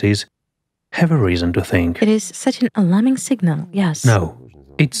understand what it is have a reason to think. It is such an alarming signal, yes. No,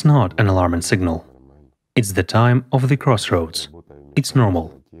 it's not an alarming signal. It's the time of the crossroads. It's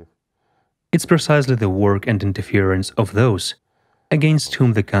normal. It's precisely the work and interference of those against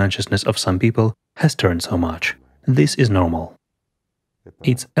whom the consciousness of some people has turned so much. This is normal.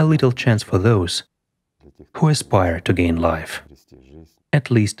 It's a little chance for those who aspire to gain life, at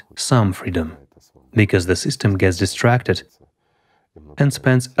least some freedom, because the system gets distracted and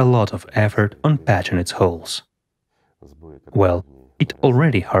spends a lot of effort on patching its holes. Well, it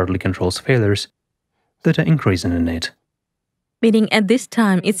already hardly controls failures that are increasing in it. Meaning at this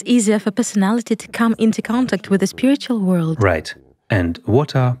time it's easier for personality to come into contact with the spiritual world. Right. And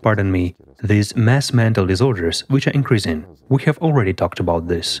what are, pardon me, these mass mental disorders which are increasing? We have already talked about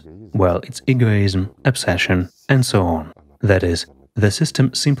this. Well, it's egoism, obsession, and so on. That is, the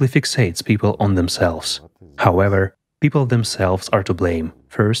system simply fixates people on themselves. However, people themselves are to blame,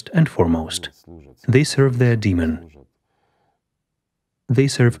 first and foremost. They serve their demon. They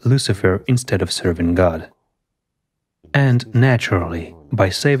serve Lucifer instead of serving God. And naturally, by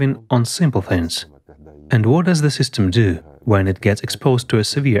saving on simple things. And what does the system do when it gets exposed to a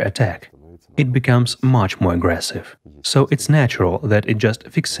severe attack? It becomes much more aggressive. So it's natural that it just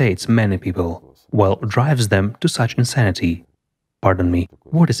fixates many people, while drives them to such insanity. Pardon me,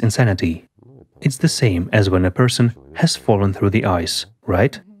 what is insanity? It's the same as when a person has fallen through the ice,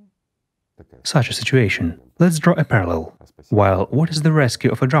 right? Such a situation. Let's draw a parallel. While what is the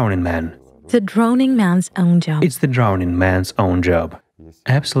rescue of a drowning man? The drowning man's own job. It's the drowning man's own job.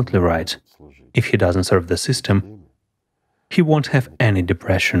 Absolutely right. If he doesn't serve the system, he won't have any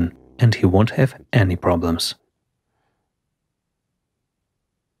depression and he won't have any problems.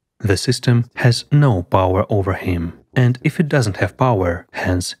 The system has no power over him. And if it doesn't have power,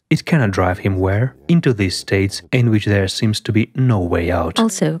 hence, it cannot drive him where? Into these states in which there seems to be no way out.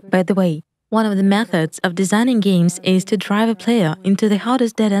 Also, by the way, one of the methods of designing games is to drive a player into the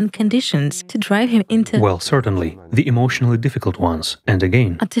hardest dead-end conditions, to drive him into... Well, certainly, the emotionally difficult ones, and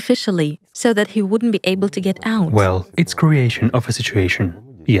again... artificially, so that he wouldn't be able to get out. Well, it's creation of a situation.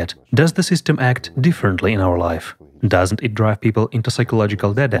 Yet, does the system act differently in our life? Doesn't it drive people into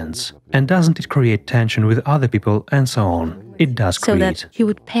psychological dead ends? And doesn't it create tension with other people and so on? It does create. So that he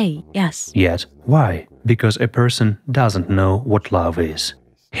would pay, yes. Yet, why? Because a person doesn't know what love is.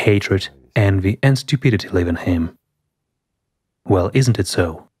 Hatred, envy and stupidity live in him. Well, isn't it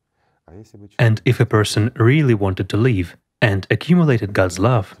so? And if a person really wanted to live and accumulated God's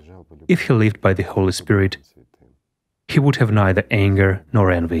love, if he lived by the Holy Spirit, he would have neither anger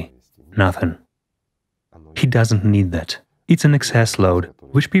nor envy, nothing. He doesn't need that. It's an excess load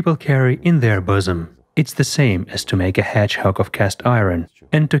which people carry in their bosom. It's the same as to make a hedgehog of cast iron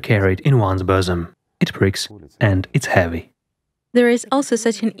and to carry it in one's bosom. It pricks and it's heavy. There is also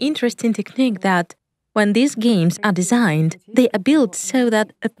such an interesting technique that when these games are designed, they are built so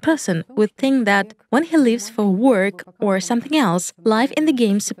that a person would think that when he leaves for work or something else, life in the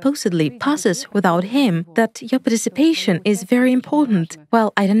game supposedly passes without him, that your participation is very important.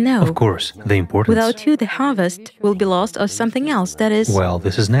 Well, I don't know. Of course, the importance. Without you, the harvest will be lost or something else, that is... Well,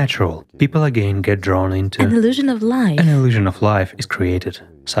 this is natural. People again get drawn into... an illusion of life. An illusion of life is created.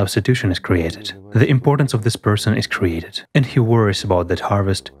 Substitution is created. The importance of this person is created. And he worries about that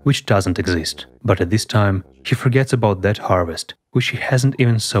harvest, which doesn't exist. But at this time, he forgets about that harvest, which he hasn't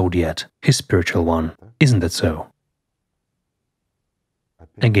even sowed yet, his spiritual one. Isn't that so?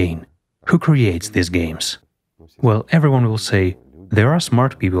 Again, who creates these games? Well, everyone will say, there are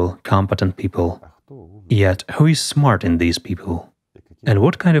smart people, competent people. Yet, who is smart in these people? And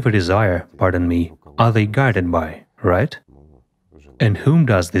what kind of a desire, pardon me, are they guided by, right? And whom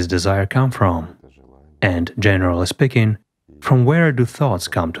does this desire come from? And, generally speaking, from where do thoughts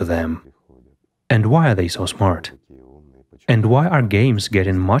come to them? And why are they so smart? And why are games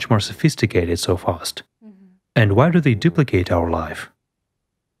getting much more sophisticated so fast? And why do they duplicate our life?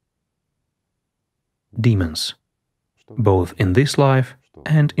 Demons. Both in this life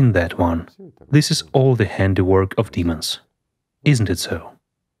and in that one. This is all the handiwork of demons. Isn't it so?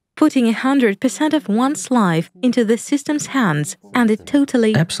 Putting 100% of one's life into the system's hands, and it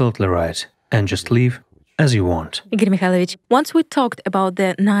totally... Absolutely right. And just live as you want. Igor Mikhailovich, once we talked about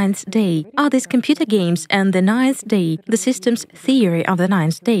the ninth day. Are these computer games and the ninth day, the system's theory of the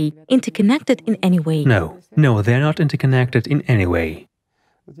ninth day, interconnected in any way? No, they're not interconnected in any way.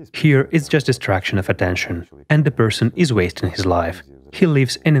 Here it's just distraction of attention, and the person is wasting his life. He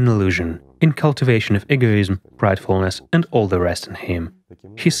lives in an illusion, in cultivation of egoism, pridefulness, and all the rest in him.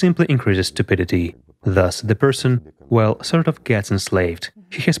 He simply increases stupidity. Thus, the person, well, sort of gets enslaved.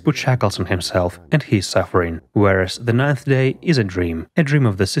 He has put shackles on himself, and he is suffering. Whereas the ninth day is a dream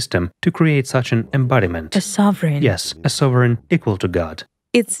of the system to create such an embodiment. A sovereign. Yes, a sovereign equal to God.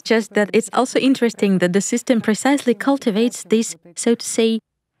 It's just that it's also interesting that the system precisely cultivates these, so to say,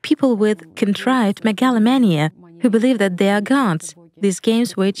 people with contrived megalomania who believe that they are gods, these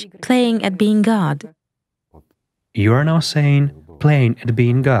games which playing at being God. You are now saying playing at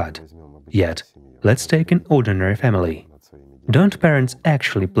being God. Yet, let's take an ordinary family. Don't parents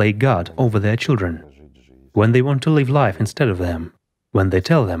actually play God over their children? When they want to live life instead of them? When they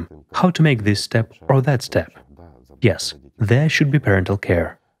tell them how to make this step or that step? Yes, there should be parental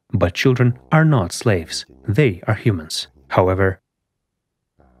care. But children are not slaves. They are humans. However,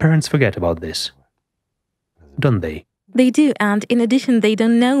 parents forget about this. Don't they? They do, and in addition, they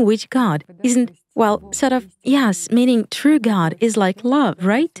don't know which God isn't, well, sort of, yes, meaning true God is like love,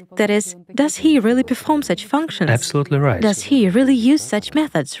 right? That is, does he really perform such functions? Absolutely right. Does he really use such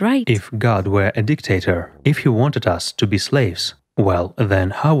methods, right? If God were a dictator, if he wanted us to be slaves, well,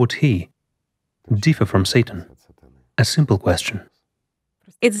 then how would he differ from Satan? A simple question.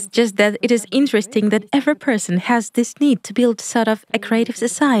 It's just that it is interesting that every person has this need to build sort of a creative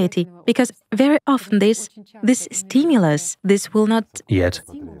society, because very often this stimulus, this will not... Yet,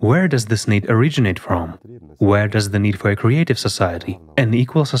 where does this need originate from? Where does the need for a creative society, an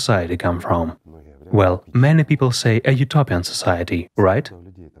equal society come from? Well, many people say a utopian society, right?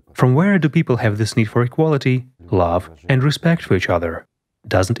 From where do people have this need for equality, love, and respect for each other?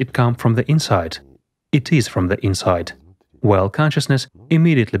 Doesn't it come from the inside? It is from the inside. Well, consciousness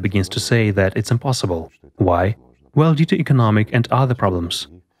immediately begins to say that it's impossible. Why? Well, due to economic and other problems.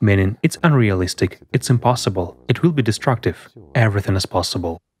 Meaning, it's unrealistic, it's impossible, it will be destructive, everything is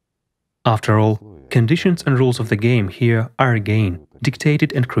possible. After all, conditions and rules of the game here are again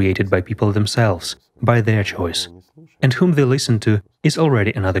dictated and created by people themselves, by their choice. And whom they listen to is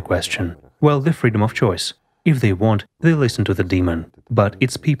already another question. Well, the freedom of choice. If they want, they listen to the demon. But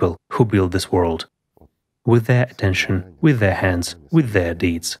it's people who build this world. With their attention, with their hands, with their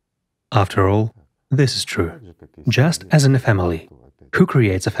deeds. After all, this is true. Just as in a family. Who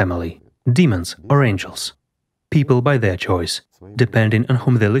creates a family? Demons or angels? People by their choice, depending on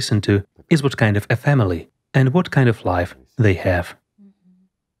whom they listen to, is what kind of a family and what kind of life they have.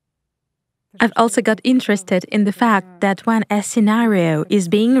 I've also got interested in the fact that when a scenario is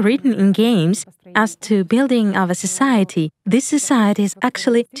being written in games as to building of a society, this society is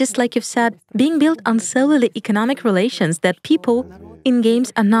actually, just like you've said, being built on solely economic relations, that people in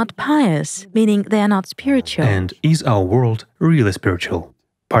games are not pious, meaning they are not spiritual. And is our world really spiritual?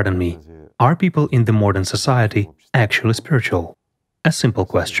 Pardon me, are people in the modern society actually spiritual? A simple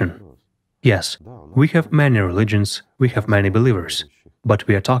question. Yes, we have many religions, we have many believers. But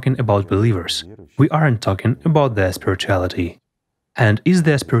we are talking about believers. We aren't talking about their spirituality. And is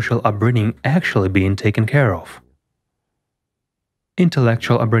their spiritual upbringing actually being taken care of?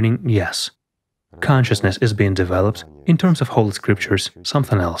 Intellectual upbringing, yes. Consciousness is being developed, in terms of holy scriptures,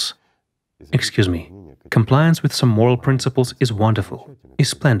 something else. Excuse me, compliance with some moral principles is wonderful, is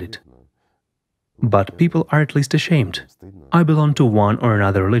splendid. But people are at least ashamed. I belong to one or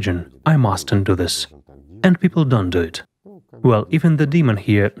another religion, I mustn't do this. And people don't do it. Well, even the demon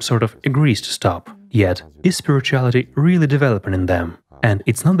here sort of agrees to stop. Yet, is spirituality really developing in them? And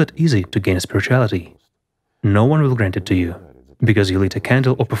it's not that easy to gain spirituality. No one will grant it to you. Because you lit a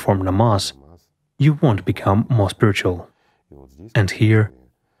candle or perform namaz, you won't become more spiritual. And here,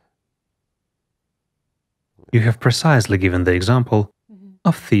 you have precisely given the example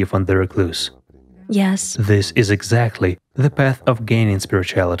of thief and the recluse. Yes. This is exactly the path of gaining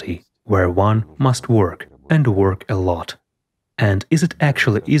spirituality, where one must work, and work a lot. And is it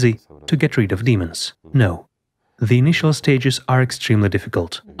actually easy to get rid of demons? No. The initial stages are extremely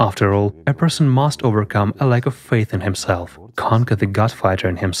difficult. After all, a person must overcome a lack of faith in himself, conquer the God fighter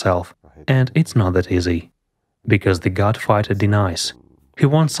in himself, and it's not that easy. Because the God fighter denies. He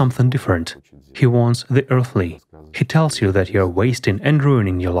wants something different. He wants the earthly. He tells you that you're wasting and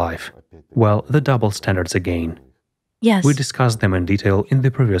ruining your life. Well, the double standards again. Yes. We discussed them in detail in the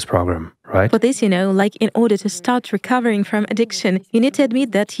previous program, right? For this, like in order to start recovering from addiction, you need to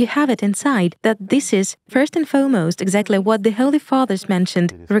admit that you have it inside, that this is, first and foremost, exactly what the Holy Fathers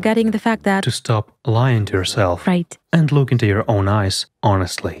mentioned regarding the fact that... To stop lying to yourself. Right. And look into your own eyes,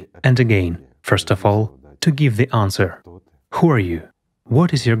 honestly. And again, first of all, to give the answer. Who are you?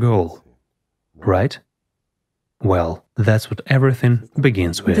 What is your goal? Right? Well, that's what everything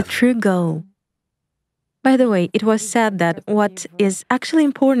begins with. The true goal. By the way, it was said that what is actually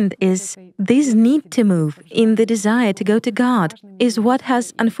important is this need to move in the desire to go to God is what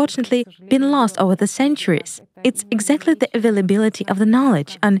has unfortunately been lost over the centuries. It's exactly the availability of the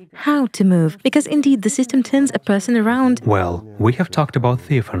knowledge on how to move, because indeed the system turns a person around. Well, we have talked about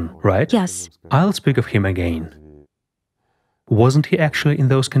Theophan, right? Yes. I'll speak of him again. Wasn't he actually in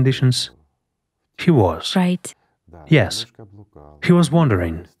those conditions? He was. Right. Yes. He was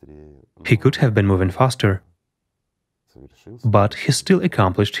wandering. He could have been moving faster, but he still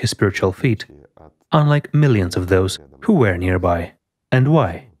accomplished his spiritual feat, unlike millions of those who were nearby. And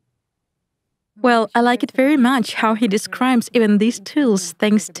why? Well, I like it very much how he describes even these tools,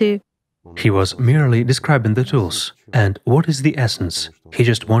 thanks to... He was merely describing the tools. And what is the essence? He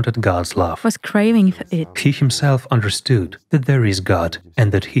just wanted God's love. Was craving for it. He himself understood that there is God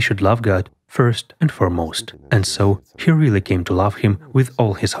and that he should love God first and foremost. And so he really came to love him with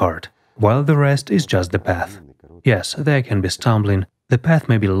all his heart, while the rest is just the path. Yes, there can be stumbling, the path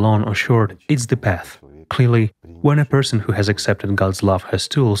may be long or short, it's the path. Clearly, when a person who has accepted God's love has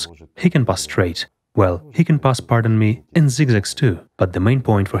tools, he can pass straight. Well, he can pass, pardon me, in zigzags too, but the main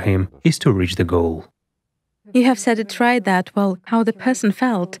point for him is to reach the goal. You have said it right that, well, how the person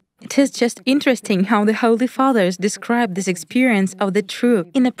felt. It is just interesting how the Holy Fathers described this experience of the true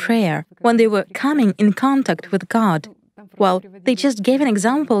in a prayer when they were coming in contact with God. Well, they just gave an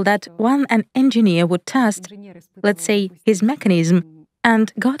example that when an engineer would test, let's say, his mechanism,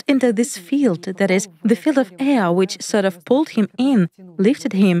 and got into this field, that is, the field of air, which sort of pulled him in,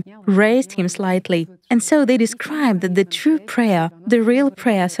 lifted him, raised him slightly. And so they described that the true prayer, the real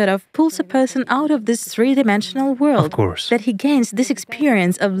prayer, sort of pulls a person out of this three-dimensional world. Of course. That he gains this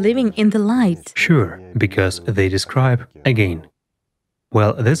experience of living in the light. Sure, because they describe, again.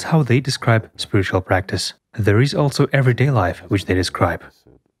 Well, that's how they describe spiritual practice. There is also everyday life, which they describe.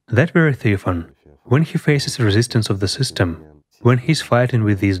 That very Theophan, when he faces resistance of the system, when he's fighting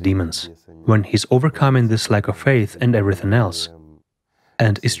with these demons, when he's overcoming this lack of faith and everything else,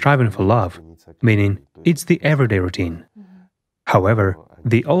 and is striving for love, meaning it's the everyday routine. However,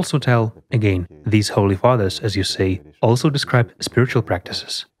 they also tell, again, these Holy Fathers, as you say, also describe spiritual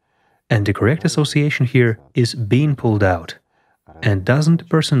practices. And the correct association here is being pulled out. And doesn't the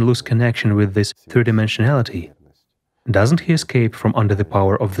person lose connection with this three-dimensionality? Doesn't he escape from under the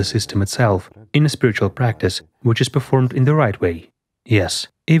power of the system itself in a spiritual practice which is performed in the right way? Yes,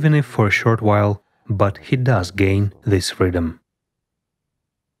 even if for a short while, but he does gain this freedom.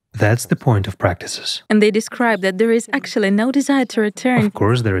 That's the point of practices. And they describe that there is actually no desire to return. Of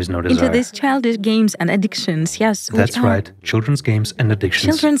course there is no desire. Into these childish games and addictions, yes. That's right, children's games and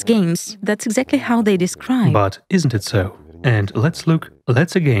addictions. Children's games, that's exactly how they describe. But isn't it so? And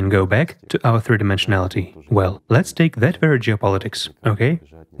let's again go back to our three-dimensionality. Well, let's take that very geopolitics, okay?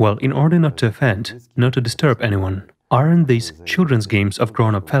 Well, in order not to offend, not to disturb anyone, aren't these children's games of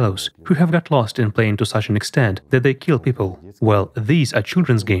grown-up fellows who have got lost in playing to such an extent that they kill people? Well, these are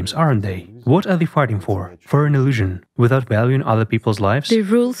children's games, aren't they? What are they fighting for? For an illusion, without valuing other people's lives? They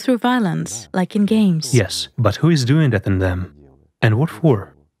rule through violence, like in games. Yes, but who is doing that in them? And what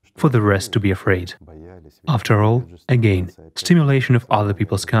for? For the rest to be afraid. After all, again, stimulation of other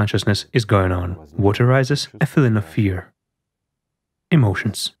people's consciousness is going on. What arises? A feeling of fear.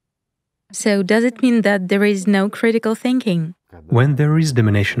 Emotions. So does it mean that there is no critical thinking? When there is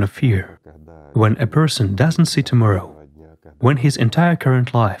domination of fear, when a person doesn't see tomorrow, when his entire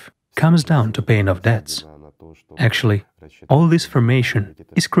current life comes down to paying off debts, actually, all this formation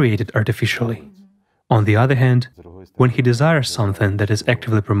is created artificially. On the other hand, when he desires something that is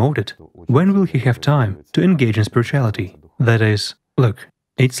actively promoted, when will he have time to engage in spirituality? That is, look,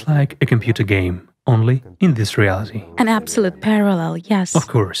 it's like a computer game, only in this reality. An absolute parallel, yes. Of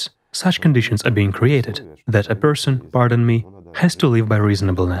course, such conditions are being created that a person, pardon me, has to live by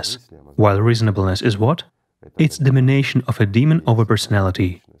reasonableness. While reasonableness is what? It's domination of a demon over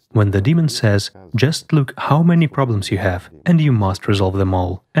personality. When the demon says, just look how many problems you have, and you must resolve them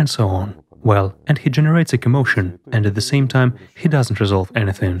all, and so on. Well, and he generates a commotion, and at the same time, he doesn't resolve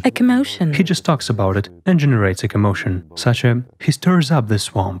anything. A commotion. He just talks about it and generates a commotion, such a, he stirs up the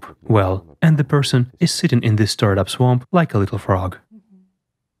swamp. Well, and the person is sitting in this stirred up swamp like a little frog.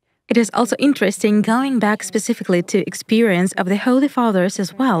 It is also interesting going back specifically to experience of the Holy Fathers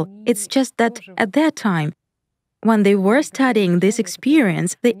as well. It's just that at that time, when they were studying this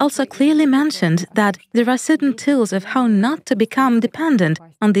experience, they also clearly mentioned that there are certain tools of how not to become dependent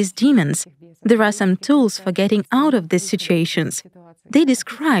on these demons. There are some tools for getting out of these situations. They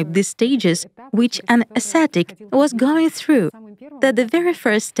describe these stages which an ascetic was going through. That the very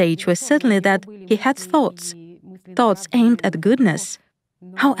first stage was certainly that he had thoughts aimed at goodness.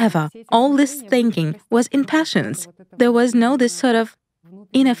 However, all this thinking was in passions. There was no this sort of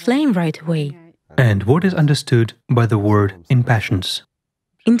inner flame right away. And what is understood by the word in passions?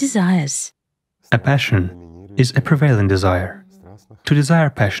 In desires. A passion is a prevailing desire. To desire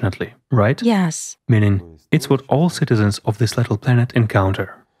passionately, right? Yes. Meaning, it's what all citizens of this little planet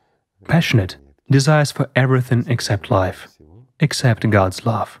encounter. Passionate desires for everything except life, except God's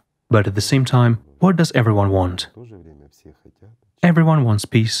love. But at the same time, what does everyone want? Everyone wants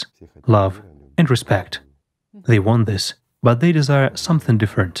peace, love, and respect. They want this, but they desire something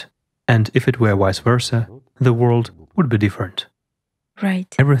different. And if it were vice versa, the world would be different.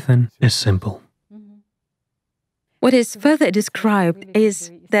 Right. Everything is simple. What is further described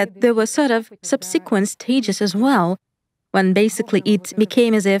is that there were sort of subsequent stages as well, when basically it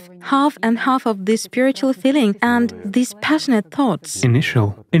became as if half and half of this spiritual feeling and these passionate thoughts.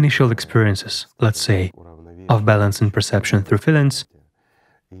 Initial experiences, let's say, of balance in perception through feelings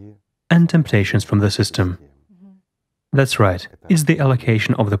and temptations from the system. That's right, it's the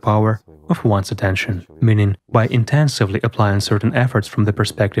allocation of the power of one's attention, meaning by intensively applying certain efforts from the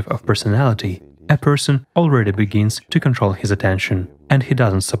perspective of personality, a person already begins to control his attention, and he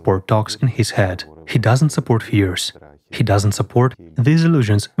doesn't support talks in his head, he doesn't support fears, he doesn't support these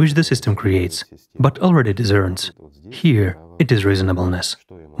illusions which the system creates, but already discerns. Here it is reasonableness,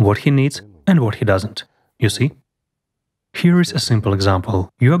 what he needs and what he doesn't, you see? Here is a simple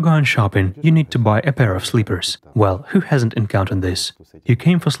example. You are going shopping, you need to buy a pair of slippers. Well, who hasn't encountered this? You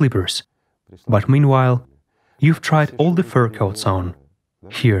came for slippers. But meanwhile, you've tried all the fur coats on.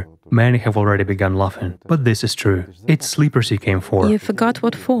 Here, many have already begun laughing, but this is true. It's slippers you came for. You forgot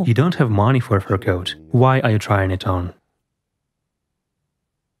what for. You don't have money for a fur coat. Why are you trying it on?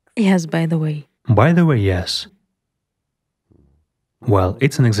 Yes, by the way. By the way, yes. Well,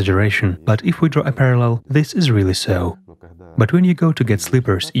 it's an exaggeration, but if we draw a parallel, this is really so. But when you go to get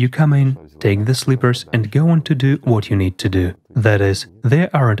slippers, you come in, take the slippers and go on to do what you need to do. That is, there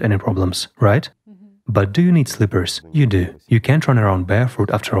aren't any problems, right? But do you need slippers? You do. You can't run around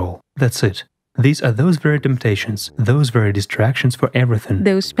barefoot after all. That's it. These are those very temptations, those very distractions for everything.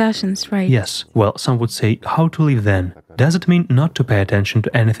 Those passions, right? Yes. Well, some would say, how to live then? Does it mean not to pay attention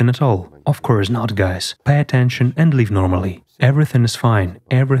to anything at all? Of course not, guys. Pay attention and live normally. Everything is fine,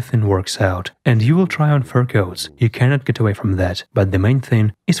 everything works out. And you will try on fur coats, you cannot get away from that. But the main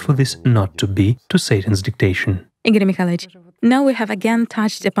thing is for this not to be to Satan's dictation. Igor Mikhailovich, now we have again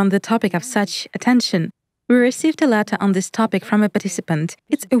touched upon the topic of such attention. We received a letter on this topic from a participant.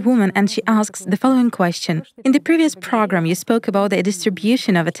 It's a woman and she asks the following question. In the previous program you spoke about the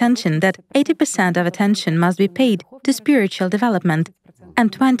distribution of attention, that 80% of attention must be paid to spiritual development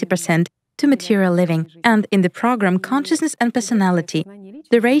and 20% to material living. And in the program Consciousness and Personality,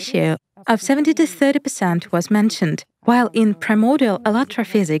 the ratio of 70 to 30% was mentioned, while in primordial Allatra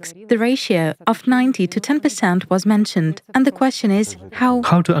physics, the ratio of 90 to 10% was mentioned. And the question is, how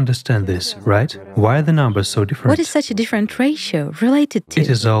to understand this, right? Why are the numbers so different? What is such a different ratio related to? It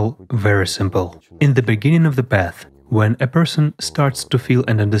is all very simple. In the beginning of the path, when a person starts to feel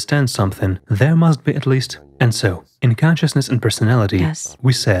and understand something, there must be at least... And so, in Consciousness and Personality, yes,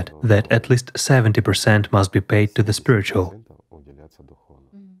 we said that at least 70% must be paid to the spiritual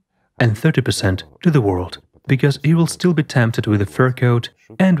and 30% to the world, because you will still be tempted with a fur coat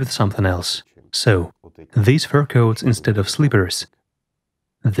and with something else. So, these fur coats instead of slippers,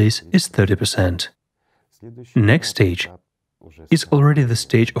 this is 30%. Next stage is already the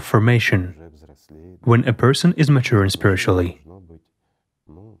stage of formation, when a person is maturing spiritually.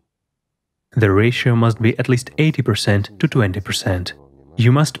 The ratio must be at least 80% to 20%.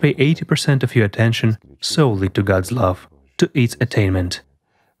 You must pay 80% of your attention solely to God's love, to its attainment,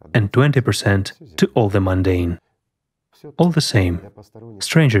 and 20% to all the mundane. All the same,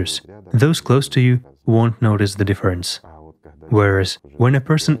 strangers, those close to you, won't notice the difference. Whereas, when a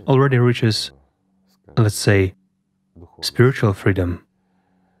person already reaches, let's say, spiritual freedom,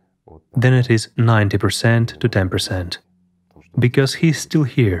 then it is 90% to 10%. Because he is still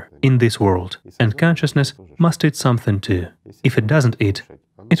here, in this world, and consciousness must eat something too. If it doesn't eat,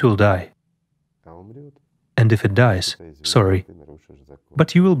 it will die. And if it dies, sorry,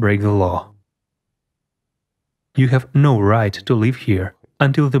 but you will break the law. You have no right to live here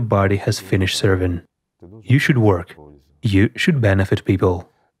until the body has finished serving. You should work, you should benefit people.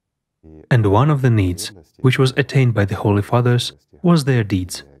 And one of the needs, which was attained by the Holy Fathers, was their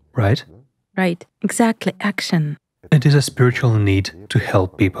deeds, right? Right, exactly, action. It is a spiritual need to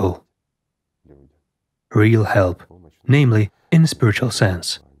help people. Real help, namely in a spiritual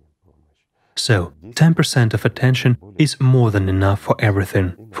sense. So, 10% of attention is more than enough for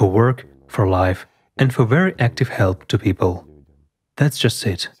everything, for work, for life, and for very active help to people. That's just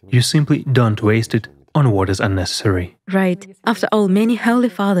it. You simply don't waste it on what is unnecessary. Right. After all, many Holy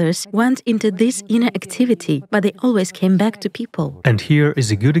Fathers went into this inner activity, but they always came back to people. And here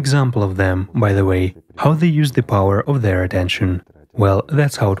is a good example of them, by the way, how they use the power of their attention. Well,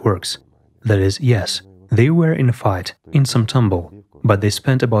 that's how it works. That is, yes, they were in a fight, in some tumble, but they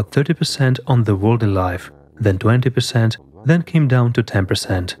spent about 30% on the worldly life, then 20%, then came down to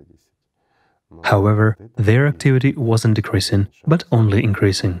 10%. However, their activity wasn't decreasing, but only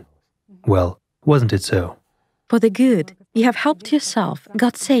increasing. Well, wasn't it so? For the good. You have helped yourself,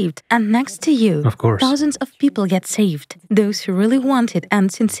 got saved, and next to you, of course, thousands of people get saved, those who really want it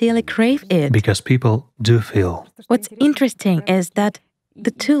and sincerely crave it. Because people do feel. What's interesting is that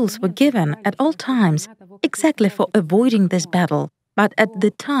the tools were given at all times exactly for avoiding this battle. But at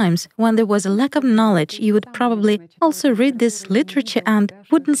the times when there was a lack of knowledge, you would probably also read this literature and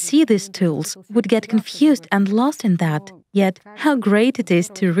wouldn't see these tools, would get confused and lost in that. Yet, how great it is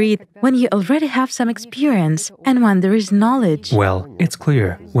to read when you already have some experience and when there is knowledge. Well, it's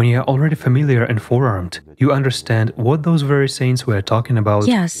clear. When you are already familiar and forearmed, you understand what those very saints were talking about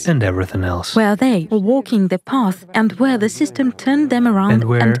and everything else. Where they were walking the path and where the system turned them around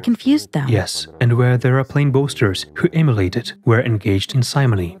and confused them. Yes, and where there are plain boasters who emulate it, were engaged in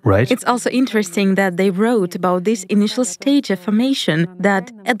simony, right? It's also interesting that they wrote about this initial stage of formation,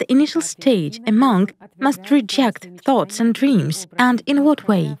 that at the initial stage a monk must reject thoughts and dreams, and in what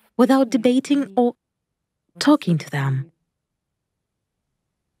way? Without debating or talking to them.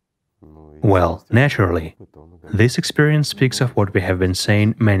 Well, naturally, this experience speaks of what we have been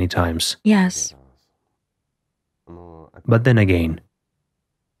saying many times. Yes. But then again,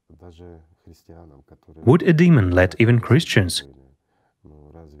 would a demon let even Christians,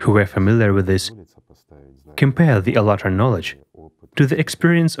 who were familiar with this, compare the Allatra knowledge to the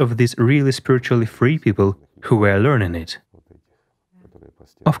experience of these really spiritually free people who were learning it?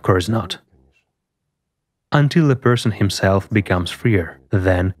 Of course not. Until the person himself becomes freer,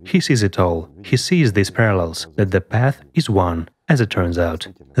 then he sees it all. He sees these parallels, that the path is one, as it turns out.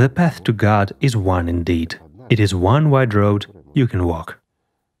 The path to God is one indeed. It is one wide road you can walk.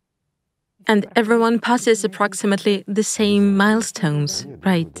 And everyone passes approximately the same milestones,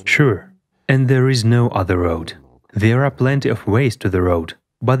 right? Sure. And there is no other road. There are plenty of ways to the road,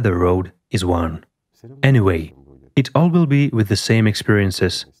 but the road is one. Anyway, it all will be with the same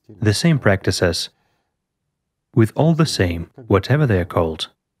experiences, the same practices, with all the same, whatever they are called.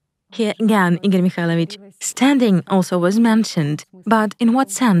 Here again, Igor Mikhailovich, standing also was mentioned, but in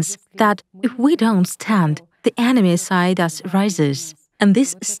what sense? That if we don't stand, the enemy side us rises. And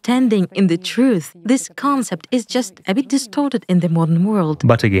this standing in the truth, this concept is just a bit distorted in the modern world.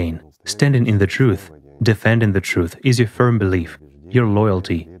 But again, standing in the truth, defending the truth is your firm belief, your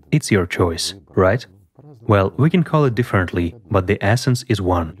loyalty, it's your choice, right? Well, we can call it differently, but the essence is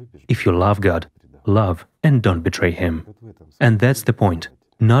one. If you love God, love and don't betray Him. And that's the point.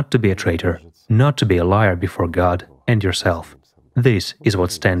 Not to be a traitor, not to be a liar before God and yourself. This is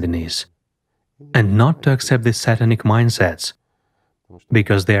what standing is. And not to accept these satanic mindsets,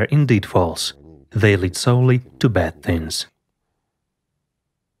 because they are indeed false. They lead solely to bad things.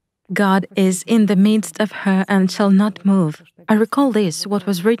 God is in the midst of her and shall not move. I recall this, what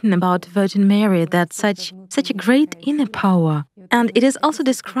was written about Virgin Mary, that such a great inner power. And it is also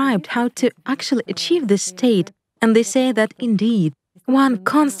described how to actually achieve this state. And they say that indeed, one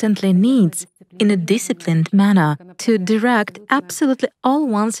constantly needs, in a disciplined manner, to direct absolutely all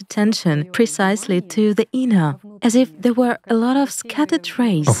one's attention precisely to the inner, as if there were a lot of scattered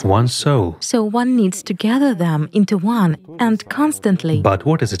rays of one's soul. So one needs to gather them into one and constantly. But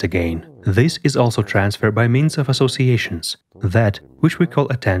what is it again? This is also transfer by means of associations, that which we call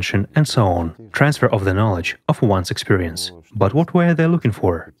attention and so on, transfer of the knowledge of one's experience. But what were they looking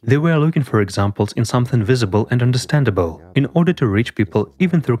for? They were looking for examples in something visible and understandable, in order to reach people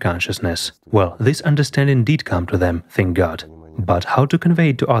even through consciousness. Well, this understanding did come to them, thank God. But how to convey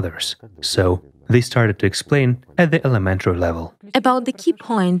it to others? So they started to explain at the elementary level. About the key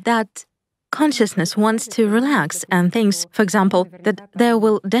point that consciousness wants to relax and thinks, for example, that there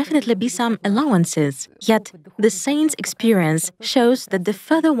will definitely be some allowances. Yet the saint's experience shows that the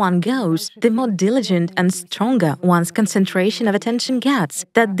further one goes, the more diligent and stronger one's concentration of attention gets.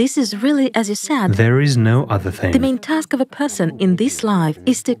 That this is really, as you said, there is no other thing. The main task of a person in this life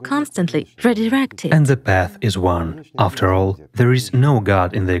is to constantly redirect it. And the path is one. After all, there is no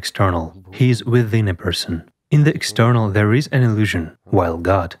God in the external. He is within a person. In the external there is an illusion, while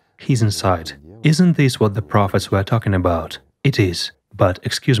God, He's inside. Isn't this what the prophets were talking about? It is. But,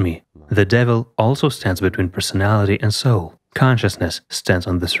 excuse me, the devil also stands between personality and soul. Consciousness stands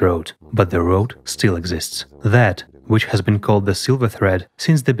on this road, but the road still exists. That which has been called the silver thread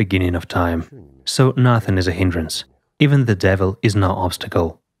since the beginning of time. So nothing is a hindrance. Even the devil is no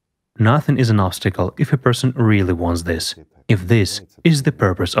obstacle. Nothing is an obstacle if a person really wants this, if this is the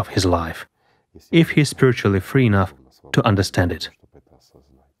purpose of his life, if he is spiritually free enough to understand it.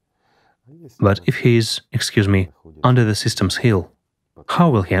 But if he is, excuse me, under the system's heel,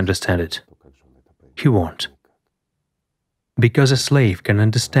 how will he understand it? He won't. Because a slave can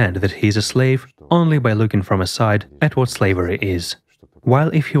understand that he is a slave only by looking from aside at what slavery is. While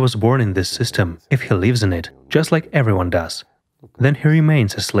if he was born in this system, if he lives in it, just like everyone does, then he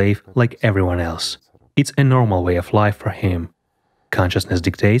remains a slave like everyone else. It's a normal way of life for him. Consciousness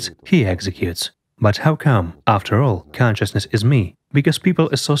dictates, he executes. But how come, after all, consciousness is me? Because people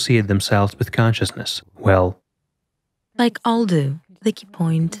associate themselves with consciousness. Well, like all do. the key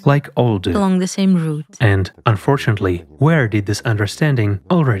point, like all do. along the same route. And, unfortunately, where did this understanding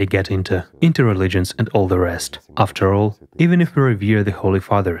already get into? Into religions and all the rest. After all, even if we revere the Holy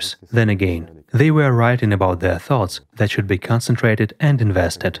Fathers, then again, they were writing about their thoughts that should be concentrated and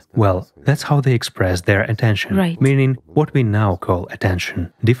invested. Well, that's how they express their attention, Right. meaning what we now call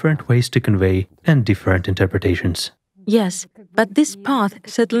attention. Different ways to convey and different interpretations. Yes, but this path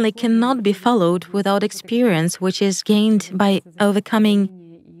certainly cannot be followed without experience which is gained by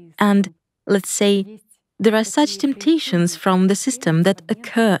overcoming. And, let's say, there are such temptations from the system that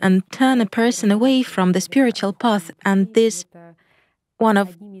occur and turn a person away from the spiritual path, and this, one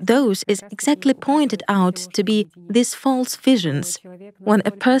of those is exactly pointed out to be these false visions, when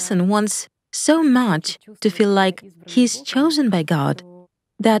a person wants so much to feel like he's chosen by God,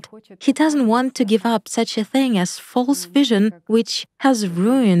 that he doesn't want to give up such a thing as false vision, which has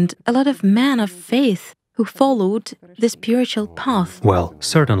ruined a lot of men of faith who followed the spiritual path. Well,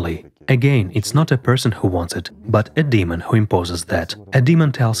 certainly. Again, it's not a person who wants it, but a demon who imposes that. A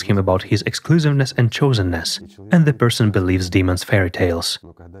demon tells him about his exclusiveness and chosenness, and the person believes demon's fairy tales.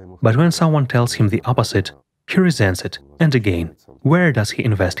 But when someone tells him the opposite, he resents it. And again, where does he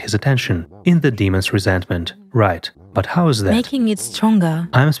invest his attention? In the demon's resentment. Right. But how is that? Making it stronger.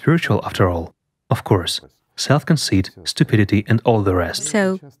 I'm spiritual after all. Of course. Self-conceit, stupidity and all the rest.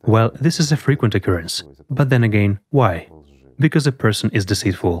 So, well, this is a frequent occurrence. But then again, why? Because a person is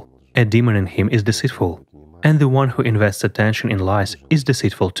deceitful. A demon in him is deceitful. And the one who invests attention in lies is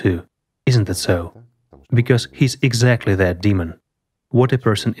deceitful too. Isn't that so? Because he's exactly that demon. What a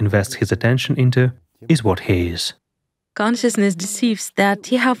person invests his attention into is what he is. consciousness deceives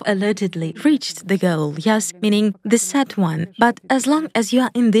that you have allegedly reached the goal, yes, meaning the set one. But as long as you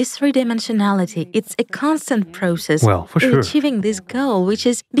are in this three-dimensionality, it's a constant process Well, for sure. achieving this goal, which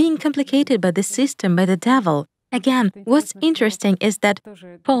is being complicated by the system, by the devil. Again, what's interesting is that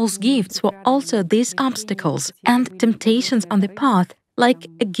false gifts were also these obstacles and temptations on the path, like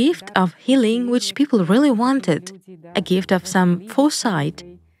a gift of healing which people really wanted, a gift of some foresight.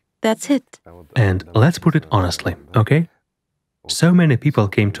 That's it. And let's put it honestly, okay? So many people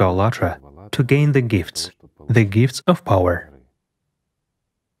came to Allatra to gain the gifts of power.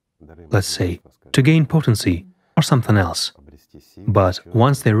 Let's say, to gain potency or something else. But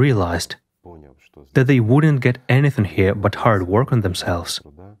once they realized that they wouldn't get anything here but hard work on themselves,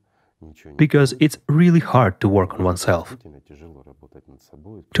 because it's really hard to work on oneself,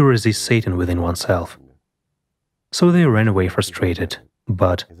 to resist Satan within oneself. So they ran away frustrated.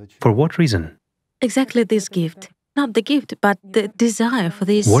 But for what reason? Exactly this gift. Not the gift, but the desire for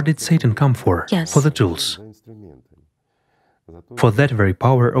this. What did Satan come for? Yes. For the tools. For that very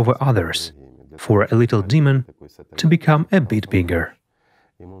power over others. For a little demon to become a bit bigger.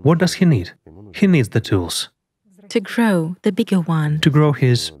 What does he need? He needs the tools. To grow, the bigger one. To grow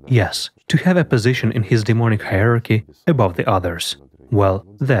his, yes, to have a position in his demonic hierarchy above the others. Well,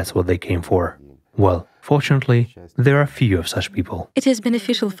 that's what they came for. Well, fortunately, there are few of such people. It is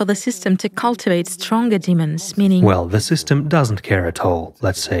beneficial for the system to cultivate stronger demons, meaning... Well, the system doesn't care at all,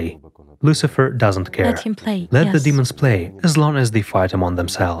 let's say. Lucifer doesn't care. Let him play, Let yes. the demons play, as long as they fight among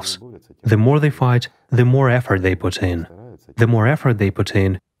themselves. The more they fight, the more effort they put in. The more effort they put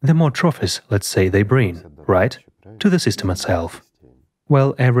in, the more trophies, let's say, they bring, right? To the system itself.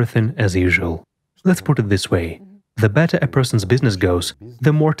 Well, everything as usual. Let's put it this way. The better a person's business goes,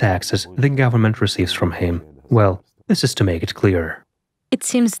 the more taxes the government receives from him. Well, this is to make it clear. It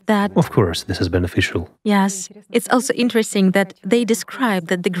seems that... Of course, this is beneficial. Yes, it's also interesting that they describe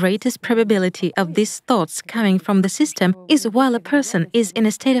that the greatest probability of these thoughts coming from the system is while a person is in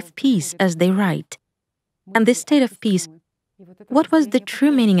a state of peace, as they write. And this state of peace, what was the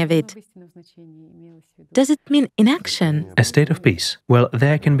true meaning of it? Does it mean inaction? A state of peace? Well,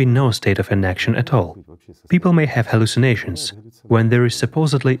 there can be no state of inaction at all. People may have hallucinations when there is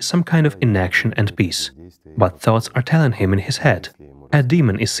supposedly some kind of inaction and peace. But thoughts are telling him in his head. A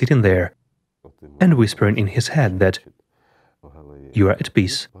demon is sitting there and whispering in his head that you are at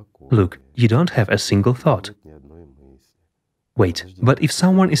peace. Look, you don't have a single thought. Wait, but if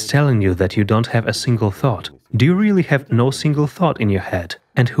someone is telling you that you don't have a single thought, do you really have no single thought in your head?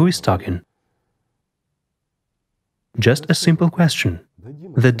 And who is talking? Just a simple question.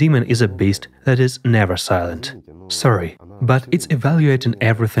 The demon is a beast that is never silent. Sorry, but it's evaluating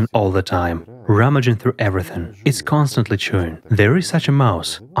everything all the time, rummaging through everything. It's constantly chewing. There is such a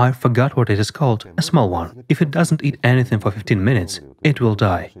mouse. I forgot what it is called, a small one. If it doesn't eat anything for 15 minutes, it will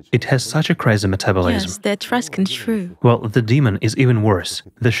die. It has such a crazy metabolism. Yes, the Etruscan shrew. Well, the demon is even worse.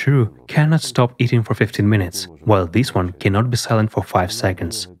 The shrew cannot stop eating for 15 minutes, while this one cannot be silent for 5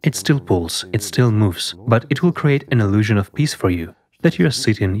 seconds. It still pulls, it still moves, but it will create an illusion of peace for you. that you are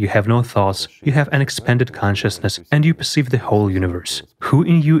sitting, you have no thoughts, you have an expanded consciousness, and you perceive the whole universe. Who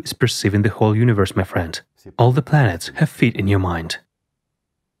in you is perceiving the whole universe, my friend? All the planets have feet in your mind.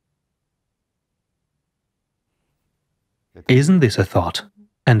 Isn't this a thought?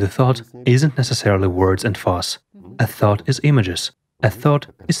 And a thought isn't necessarily words and fuss. A thought is images. A thought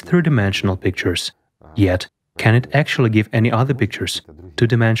is three-dimensional pictures. Yet, can it actually give any other pictures,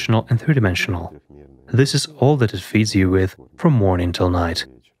 two-dimensional and three-dimensional? This is all that it feeds you with from morning till night.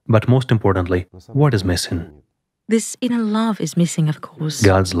 But most importantly, what is missing? This inner love is missing, of course.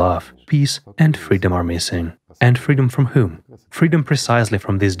 God's love, peace, and freedom are missing. And freedom from whom? Freedom precisely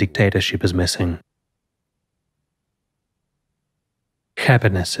from this dictatorship is missing.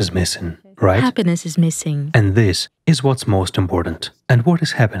 Happiness is missing, right? Happiness is missing. And this is what's most important. And what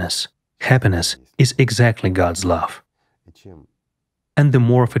is happiness? Happiness is exactly God's love. And the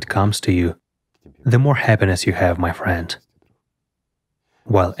more of it comes to you, the more happiness you have, my friend.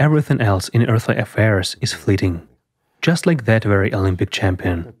 While everything else in earthly affairs is fleeting. Just like that very Olympic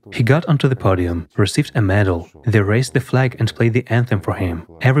champion. He got onto the podium, received a medal, they raised the flag and played the anthem for him.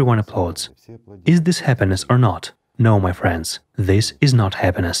 Everyone applauds. Is this happiness or not? No, my friends, this is not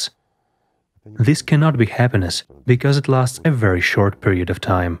happiness. This cannot be happiness because it lasts a very short period of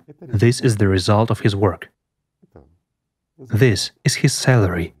time. This is the result of his work. This is his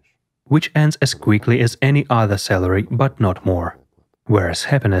salary, which ends as quickly as any other salary, but not more. Whereas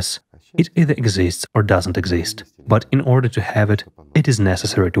happiness, it either exists or doesn't exist. But in order to have it, it is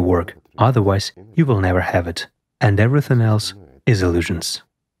necessary to work. Otherwise, you will never have it. And everything else is illusions.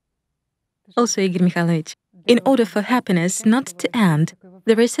 Also, Igor Mikhailovich, in order for happiness not to end,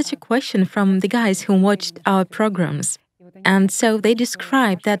 there is such a question from the guys who watched our programs. And so they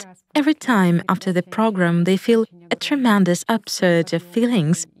describe that every time after the program they feel a tremendous upsurge of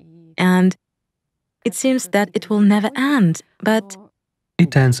feelings. And it seems that it will never end, but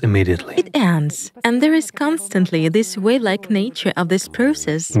it ends immediately. It ends. And there is constantly this wave-like nature of this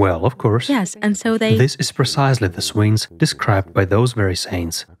process. Well, of course. Yes, and so they... This is precisely the swings described by those very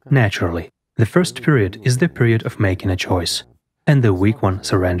saints. Naturally. The first period is the period of making a choice, and the weak one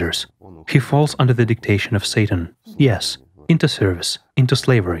surrenders. He falls under the dictation of Satan, yes, into service, into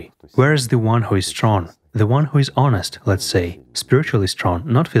slavery, whereas the one who is strong, the one who is honest, let's say, spiritually strong,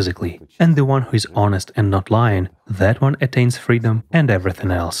 not physically, and the one who is honest and not lying, that one attains freedom and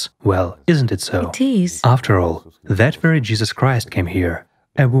everything else. Well, isn't it so? It is. After all, that very Jesus Christ came here.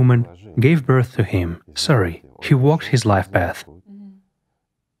 A woman gave birth to him. Sorry, he walked his life path.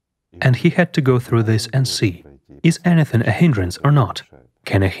 And he had to go through this and see, is anything a hindrance or not?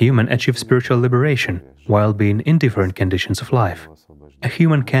 Can a human achieve spiritual liberation while being in different conditions of life? A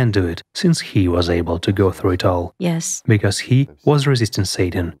human can do it, since he was able to go through it all. Yes. Because he was resisting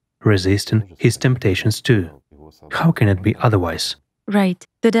Satan, resisting his temptations too. How can it be otherwise? Right.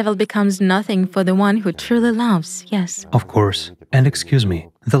 The devil becomes nothing for the one who truly loves, yes. Of course. And excuse me,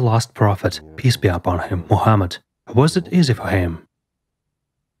 the last prophet, peace be upon him, Muhammad, was it easy for him?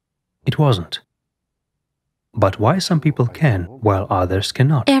 It wasn't. But why some people can, while others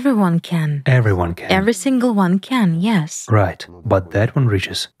cannot? Everyone can. Everyone can. Every single one can, yes. Right, but that one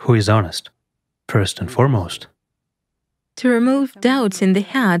reaches who is honest, first and foremost. To remove doubts in the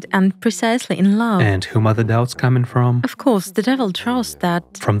head and precisely in love. And whom are the doubts coming from? Of course, the devil draws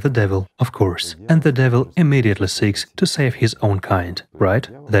that. From the devil, of course. And the devil immediately seeks to save his own kind, right?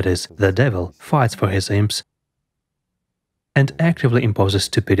 That is, the devil fights for his imps and actively imposes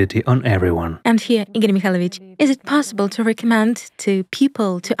stupidity on everyone. And here, Igor Mikhailovich, is it possible to recommend to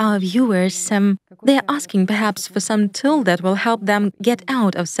people, to our viewers, they are asking perhaps for some tool that will help them get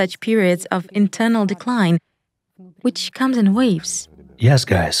out of such periods of internal decline, which comes in waves? Yes,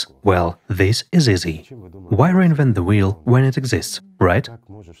 guys. Well, this is easy. Why reinvent the wheel when it exists, right?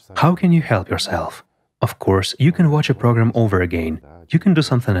 How can you help yourself? Of course, you can watch a program over again, you can do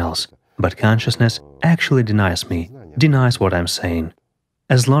something else, but consciousness actually denies me, denies what I'm saying.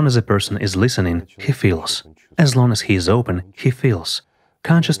 As long as a person is listening, he feels. As long as he is open, he feels.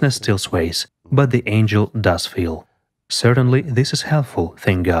 Consciousness still sways, but the angel does feel. Certainly, this is helpful,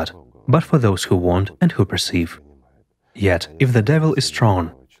 thank God, but for those who want and who perceive. Yet, if the devil is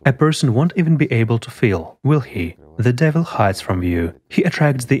strong, a person won't even be able to feel, will he? The devil hides from view, he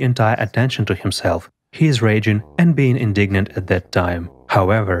attracts the entire attention to himself, he is raging and being indignant at that time.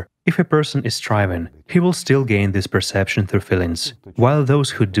 However, if a person is striving, he will still gain this perception through feelings, while those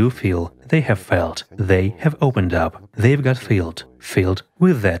who do feel, they have felt, they have opened up, they've got filled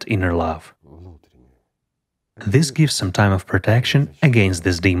with that inner love. This gives some time of protection against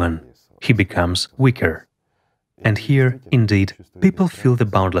this demon. He becomes weaker. And here, indeed, people feel the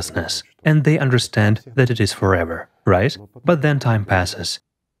boundlessness, and they understand that it is forever, right? But then time passes,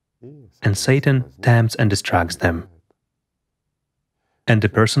 and Satan tempts and distracts them. And the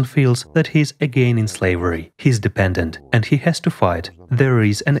person feels that he is again in slavery, he is dependent, and he has to fight. There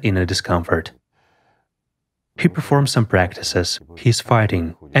is an inner discomfort. He performs some practices, he is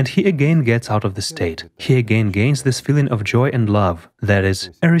fighting, and he again gets out of the state. He again gains this feeling of joy and love, that is,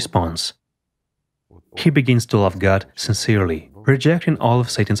 a response. He begins to love God sincerely, rejecting all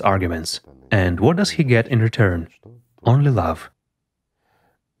of Satan's arguments. And what does he get in return? Only love.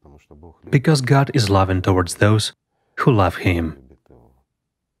 Because God is loving towards those who love Him.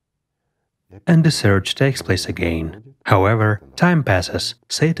 And the search takes place again. However, time passes,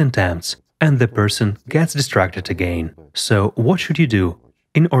 Satan tempts, and the person gets distracted again. So what should you do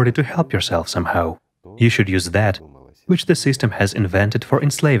in order to help yourself somehow? You should use that which the system has invented for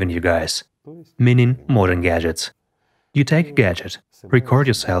enslaving you guys, meaning modern gadgets. You take a gadget, record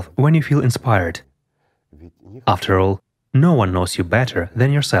yourself when you feel inspired. After all, no one knows you better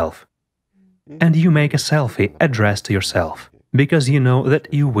than yourself. And you make a selfie addressed to yourself, because you know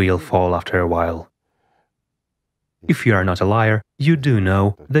that you will fall after a while. If you are not a liar, you do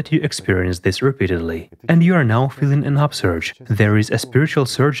know that you experience this repeatedly, and you are now feeling an upsurge. There is a spiritual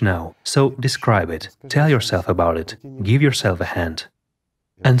surge now, so describe it, tell yourself about it, give yourself a hand.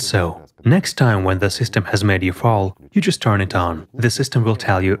 And so, next time when the system has made you fall, you just turn it on. The system will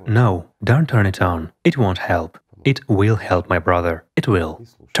tell you, no, don't turn it on, it won't help. It will help, my brother, it will.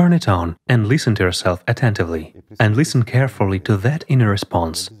 Turn it on and listen to yourself attentively, and listen carefully to that inner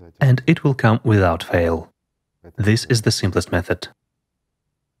response, and it will come without fail. This is the simplest method.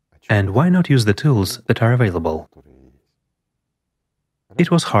 And why not use the tools that are available?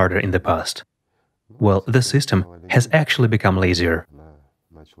 It was harder in the past. Well, the system has actually become lazier.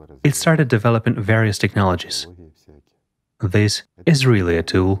 It started developing various technologies. This is really a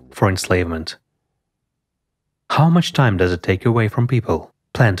tool for enslavement. How much time does it take away from people?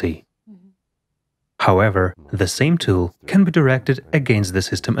 Plenty. However, the same tool can be directed against the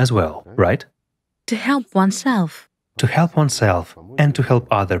system as well, right? To help oneself. To help oneself and to help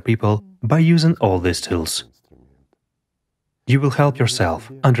other people by using all these tools. You will help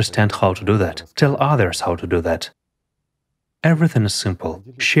yourself, understand how to do that, tell others how to do that. Everything is simple.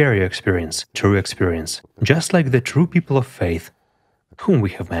 Share your experience, true experience, just like the true people of faith, whom we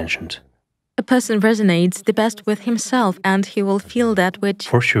have mentioned. A person resonates the best with himself, and he will feel that which...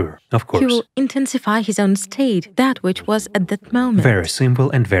 For sure, of course. He will intensify his own state, that which was at that moment. Very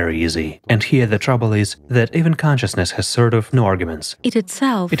simple and very easy. And here the trouble is that even consciousness has sort of no arguments. It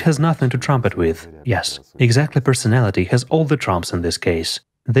itself. It has nothing to trump it with. Yes, exactly, personality has all the trumps in this case.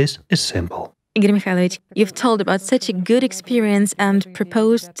 This is simple. Igor Mikhailovich, you've told about such a good experience and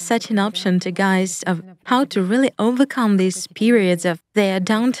proposed such an option to guys of how to really overcome these periods of their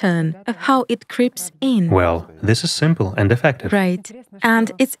downturn, of how it creeps in. Well, this is simple and effective. Right.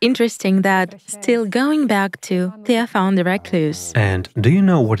 And it's interesting that, still going back to Theophan the Recluse. And do you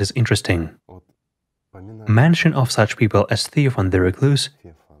know what is interesting? Mention of such people as Theophan the Recluse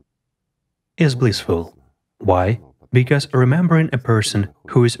is blissful. Why? Because remembering a person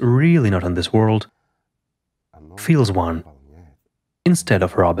who is really not in this world fills one, instead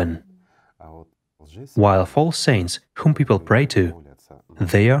of Robin. While false saints whom people pray to,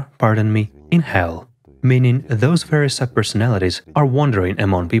 they are, pardon me, in hell, meaning those very sub-personalities are wandering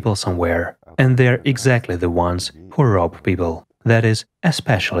among people somewhere, and they are exactly the ones who rob people. That is,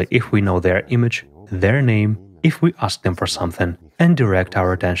 especially if we know their image, their name, if we ask them for something and direct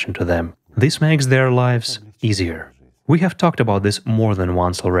our attention to them. This makes their lives easier. We have talked about this more than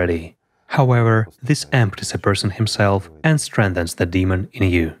once already. However, this empties a person himself and strengthens the demon in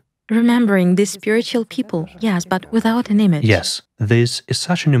you. Remembering these spiritual people, yes, but without an image. Yes, this is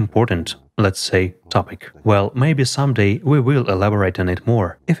such an important, let's say, topic. Well, maybe someday we will elaborate on it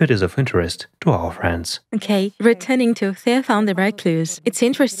more, if it is of interest to our friends. Okay, returning to Theophan the Recluse, it's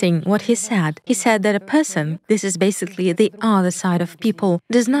interesting what he said. He said that a person, this is basically the other side of people,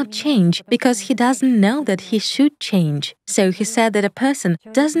 does not change because he doesn't know that he should change. So he said that a person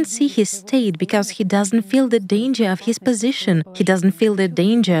doesn't see his state because he doesn't feel the danger of his position, he doesn't feel the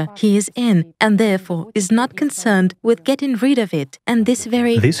danger he is in, and therefore is not concerned with getting rid of it. And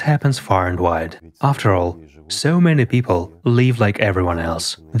this happens far and wide. After all, so many people live like everyone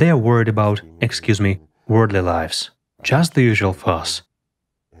else. They are worried about, worldly lives. Just the usual fuss.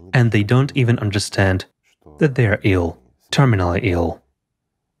 And they don't even understand that they are ill, terminally ill.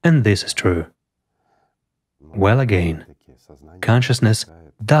 And this is true. Well, again, consciousness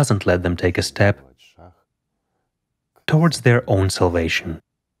doesn't let them take a step towards their own salvation.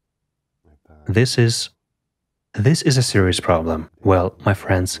 This is This is a serious problem. Well, my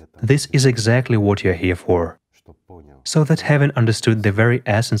friends, this is exactly what you're here for. So that having understood the very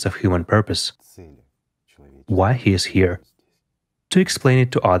essence of human purpose, why he is here, to explain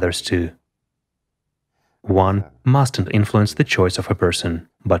it to others too. One mustn't influence the choice of a person,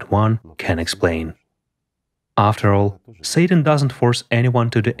 but one can explain. After all, Satan doesn't force anyone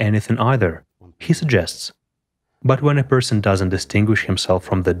to do anything either. He suggests. But when a person doesn't distinguish himself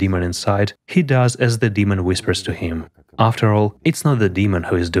from the demon inside, he does as the demon whispers to him. After all, it's not the demon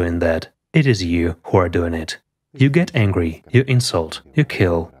who is doing that. It is you who are doing it. You get angry, you insult, you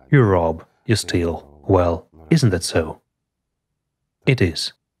kill, you rob, you steal. Well, isn't that so? It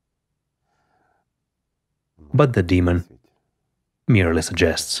is. But the demon merely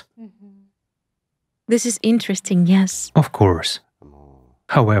suggests. This is interesting, yes. Of course.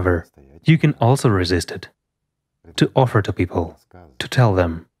 However, you can also resist it. To offer to people, to tell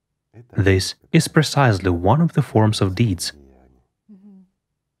them, this is precisely one of the forms of deeds.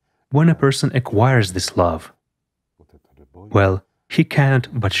 When a person acquires this love, well, he can't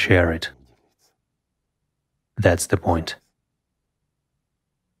but share it. That's the point.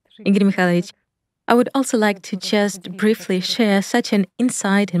 Igor Mikhailovich, I would also like to just briefly share such an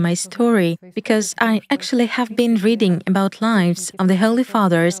insight in my story, because I actually have been reading about lives of the Holy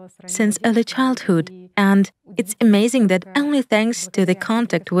Fathers since early childhood, and it's amazing that only thanks to the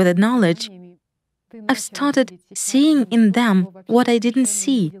contact with the knowledge, I've started seeing in them what I didn't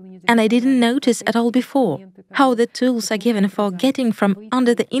see, and I didn't notice at all before, how the tools are given for getting from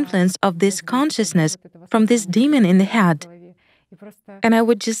under the influence of this consciousness, from this demon in the head. And I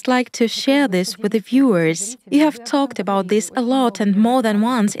would just like to share this with the viewers. You have talked about this a lot and more than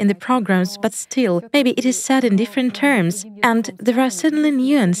once in the programs, but still, maybe it is said in different terms, and there are certainly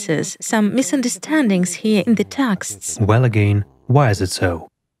nuances, some misunderstandings here in the texts. Well, again, why is it so?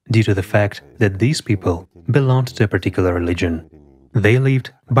 Due to the fact that these people belonged to a particular religion. They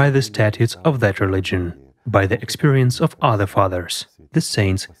lived by the statutes of that religion, by the experience of other fathers, the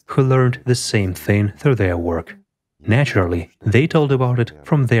saints who learned the same thing through their work. Naturally, they told about it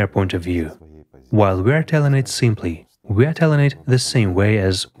from their point of view. While we are telling it simply, we are telling it the same way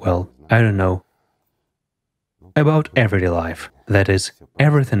as, well, I don't know, about everyday life. That is,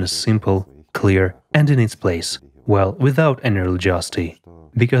 everything is simple, clear, and in its place, well, without any religiosity,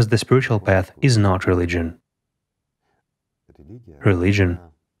 because the spiritual path is not religion. Religion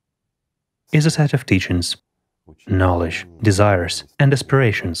is a set of teachings, knowledge, desires, and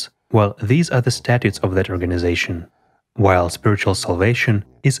aspirations. Well, these are the statutes of that organization, while spiritual salvation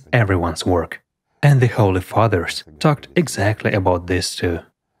is everyone's work. And the Holy Fathers talked exactly about this too.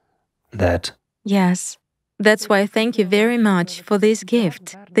 That... Yes, that's why thank you very much for this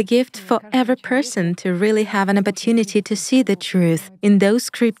gift, the gift for every person to really have an opportunity to see the truth in those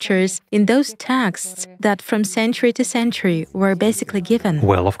scriptures, in those texts that from century to century were basically given.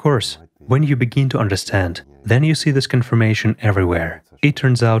 Well, of course, when you begin to understand, then you see this confirmation everywhere. It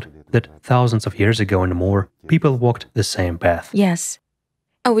turns out that thousands of years ago and more, people walked the same path. Yes.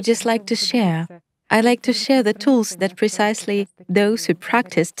 I would just like to share. I like to share the tools that precisely those who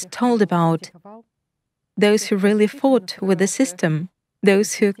practiced told about, those who really fought with the system,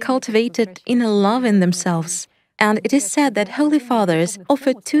 those who cultivated inner love in themselves. And it is said that Holy Fathers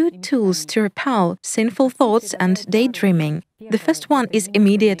offered two tools to repel sinful thoughts and daydreaming. The first one is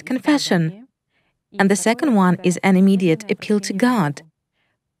immediate confession, and the second one is an immediate appeal to God.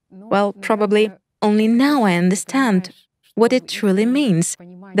 Well, probably only now I understand what it truly means,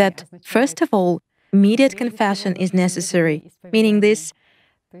 that, first of all, immediate confession is necessary, meaning this...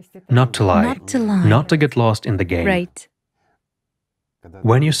 Not to lie, not to get lost in the game. Right.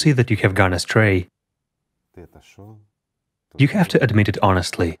 When you see that you have gone astray, you have to admit it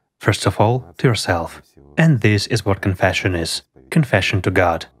honestly, first of all, to yourself. And this is what confession is, confession to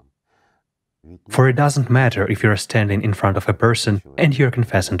God. For it doesn't matter if you're standing in front of a person and you're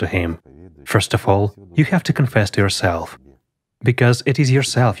confessing to him. First of all, you have to confess to yourself, because it is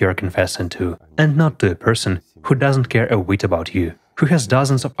yourself you're confessing to, and not to a person who doesn't care a whit about you, who has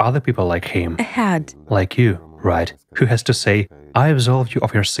dozens of other people like him, Ahead. like you, right, who has to say, I absolve you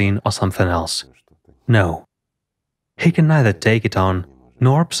of your sin or something else. No. He can neither take it on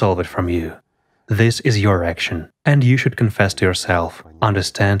nor absolve it from you. This is your action, and you should confess to yourself,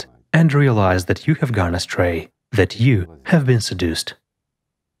 understand, and realize that you have gone astray, that you have been seduced.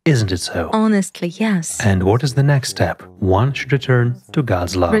 Isn't it so? Honestly, yes. And what is the next step? One should return to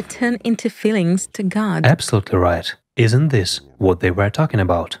God's love. Return into feelings to God. Absolutely right. Isn't this what they were talking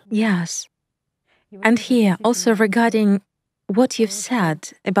about? Yes. And here, also regarding what you've said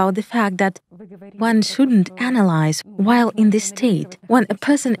about the fact that one shouldn't analyze while in this state, when a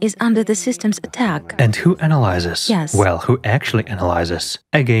person is under the system's attack. And who analyzes? Yes. Well, who actually analyzes?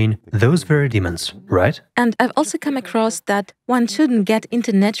 Again, those very demons, right? And I've also come across that one shouldn't get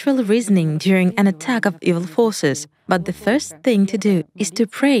into natural reasoning during an attack of evil forces, but the first thing to do is to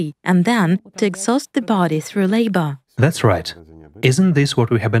pray and then to exhaust the body through labor. That's right. Isn't this what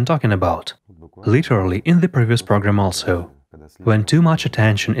we have been talking about? Literally in the previous program also. When too much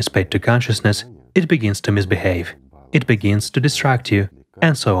attention is paid to consciousness, it begins to misbehave, it begins to distract you,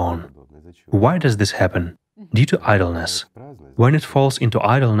 and so on. Why does this happen? Due to idleness. When it falls into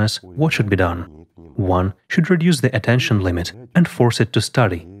idleness, what should be done? One should reduce the attention limit and force it to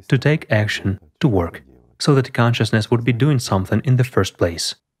study, to take action, to work, so that consciousness would be doing something in the first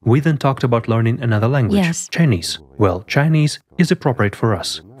place. We then talked about learning another language, Yes. Chinese. Well, Chinese is appropriate for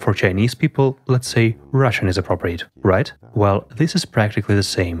us. For Chinese people, let's say Russian is appropriate, right? Well, this is practically the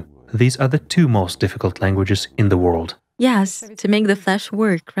same. These are the two most difficult languages in the world. Yes, to make the flesh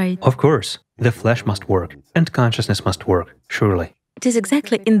work, right? Of course, the flesh must work, and consciousness must work, surely. It is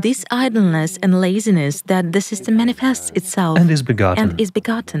exactly in this idleness and laziness that the system manifests itself And is begotten. and is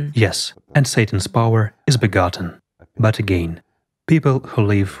begotten. Yes, and Satan's power is begotten. But again, people who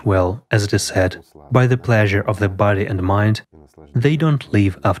live, well, as it is said, by the pleasure of the body and mind, they don't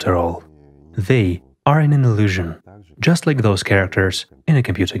live after all. They are in an illusion, just like those characters in a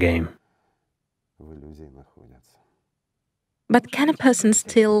computer game. But can a person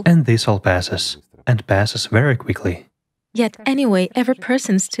still... And this all passes, and passes very quickly. Yet anyway, every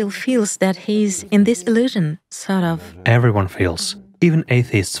person still feels that he's in this illusion, sort of. Everyone feels. Even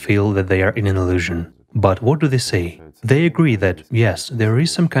atheists feel that they are in an illusion. But what do they say? They agree that, yes, there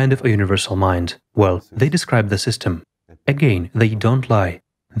is some kind of a universal mind. Well, they describe the system. Again, they don't lie.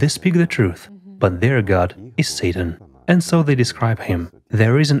 They speak the truth. But their God is Satan. And so they describe him.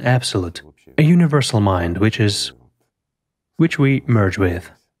 There is an absolute, a universal mind, which we merge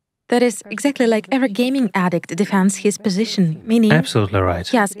with. That is exactly like every gaming addict defends his position, meaning... Absolutely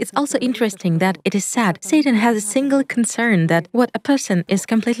right. Yes, it's also interesting that it is said Satan has a single concern that what a person is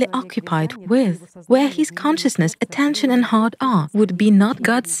completely occupied with, where his consciousness, attention and heart are, would be not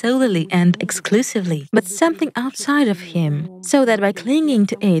God solely and exclusively, but something outside of him, so that by clinging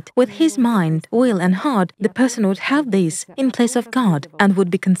to it with his mind, will and heart, the person would have this in place of God and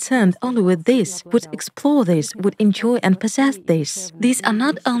would be concerned only with this, would explore this, would enjoy and possess this. These are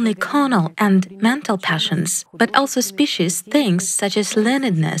not only carnal and mental passions, but also specious things such as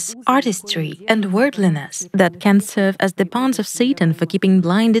learnedness, artistry, and worldliness that can serve as the bonds of Satan for keeping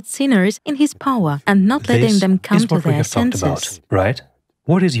blinded sinners in his power and not letting them come to their senses. About, right?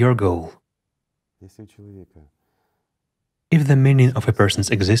 What is your goal? If the meaning of a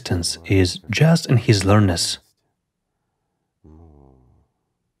person's existence is just in his learnness,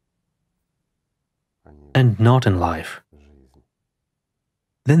 and not in life,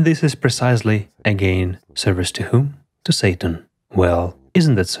 then this is precisely, again, service to whom? To Satan. Well,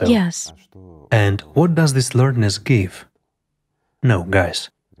 isn't that so? Yes. And what does this learnness give? No,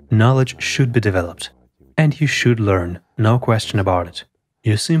 guys, knowledge should be developed. And you should learn, no question about it.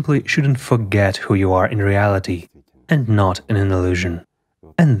 You simply shouldn't forget who you are in reality, and not in an illusion.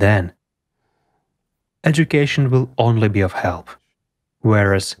 And then, education will only be of help.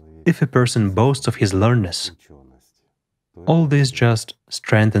 Whereas, if a person boasts of his learnness, all this just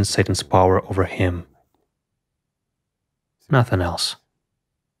strengthens Satan's power over him. Nothing else.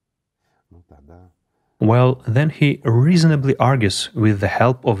 Well, then he reasonably argues with the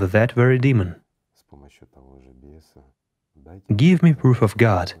help of that very demon. Give me proof of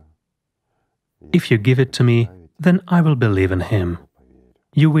God. If you give it to me, then I will believe in him.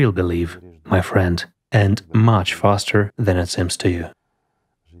 You will believe, my friend, and much faster than it seems to you.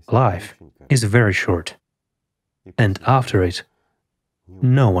 Life is very short. And after it,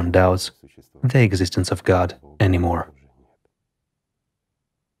 no one doubts the existence of God anymore.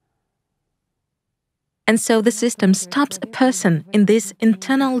 And so the system stops a person in this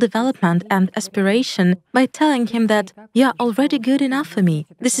internal development and aspiration by telling him that you're already good enough for me.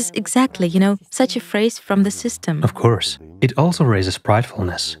 This is exactly, such a phrase from the system. Of course, it also raises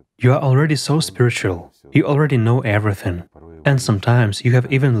pridefulness. You are already so spiritual, you already know everything, and sometimes you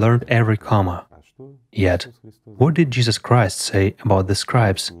have even learned every comma. Yet, what did Jesus Christ say about the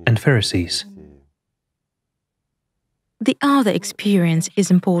scribes and Pharisees? The outer experience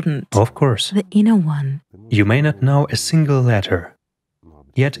is important. Of course. The inner one. You may not know a single letter,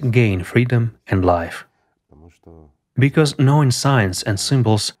 yet gain freedom and life. Because knowing signs and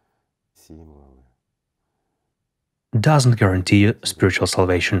symbols doesn't guarantee you spiritual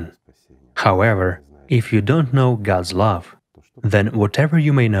salvation. However, if you don't know God's love, then whatever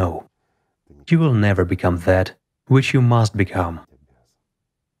you may know, you will never become that which you must become.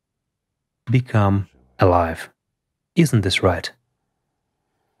 Become alive. Isn't this right?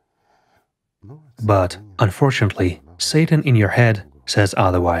 But, unfortunately, Satan in your head says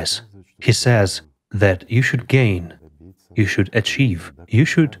otherwise. He says that you should gain, you should achieve, you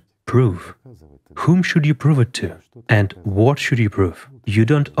should prove. Whom should you prove it to? And what should you prove? You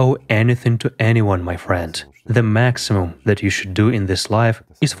don't owe anything to anyone, my friend. The maximum that you should do in this life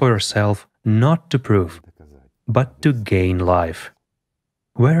is for yourself not to prove, but to gain life.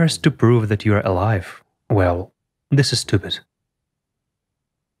 Whereas to prove that you are alive, well, this is stupid.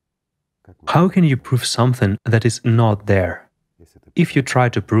 How can you prove something that is not there? If you try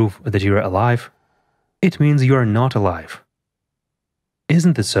to prove that you are alive, it means you are not alive.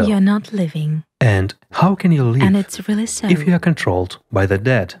 Isn't it so? You're not living. And how can you live And it's really so. if you are controlled by the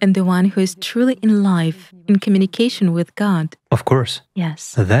dead? And the one who is truly in life, in communication with God. Of course.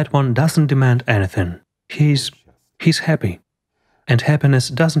 Yes. That one doesn't demand anything. He's happy. And happiness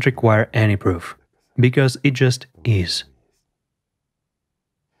doesn't require any proof, because it just is.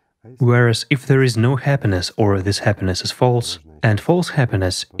 Whereas if there is no happiness or this happiness is false, and false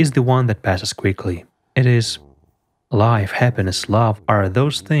happiness is the one that passes quickly, it is life, happiness, love are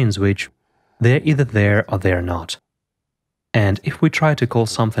those things which they're either there or they're not. And if we try to call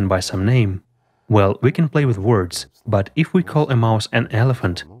something by some name, well, we can play with words, but if we call a mouse an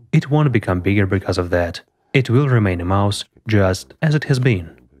elephant, it won't become bigger because of that. It will remain a mouse just as it has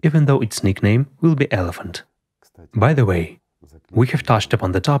been, even though its nickname will be elephant. By the way, we have touched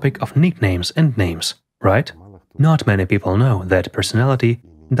upon the topic of nicknames and names, right? Not many people know that personality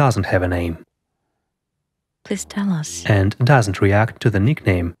doesn't have a name. Please tell us. And doesn't react to the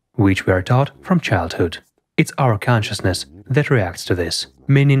nickname which we are taught from childhood. It's our consciousness that reacts to this,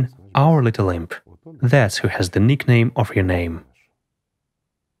 meaning our little imp. That's who has the nickname of your name.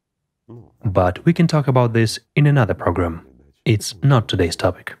 But we can talk about this in another program. It's not today's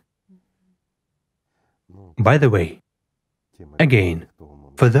topic. By the way, again,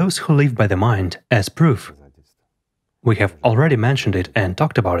 for those who live by the mind as proof, we have already mentioned it and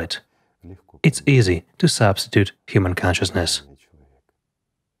talked about it. It's easy to substitute human consciousness,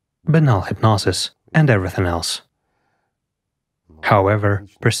 banal hypnosis, and everything else. However,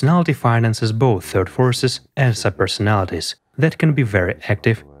 personality finances both third forces and subpersonalities that can be very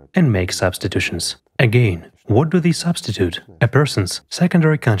active and make substitutions. Again, what do they substitute? A person's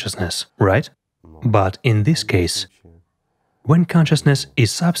secondary consciousness, right? But in this case, when consciousness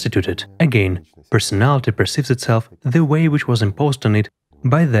is substituted, again, personality perceives itself the way which was imposed on it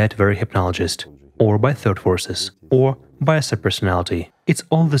by that very hypnologist, or by third forces, or by a subpersonality. It's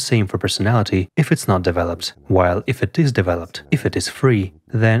all the same for personality if it's not developed, while if it is developed, if it is free,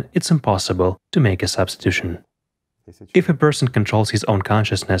 then it's impossible to make a substitution. If a person controls his own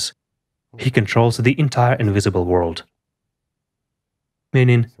consciousness, he controls the entire invisible world,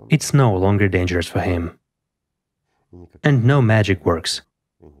 meaning it's no longer dangerous for him. And no magic works,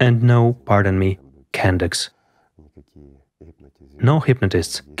 and no, pardon me, candocs. No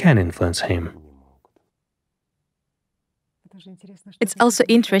hypnotists can influence him. It's also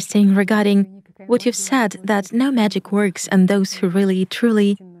interesting regarding what you've said, that no magic works and those who really,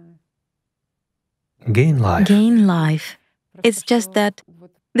 truly Gain life. It's just that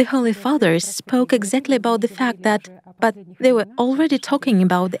the Holy Fathers spoke exactly about the fact that, but they were already talking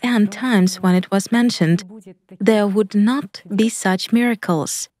about the end times when it was mentioned, there would not be such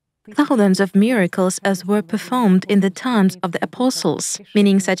miracles. Thousands of miracles as were performed in the times of the apostles,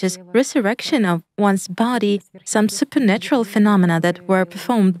 meaning such as resurrection of one's body, some supernatural phenomena that were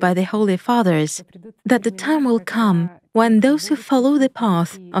performed by the Holy Fathers, that the time will come when those who follow the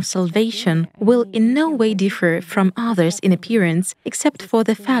path of salvation will in no way differ from others in appearance, except for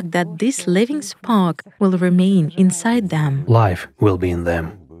the fact that this living spark will remain inside them. Life will be in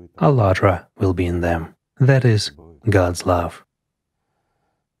them. Allatra will be in them. That is God's love.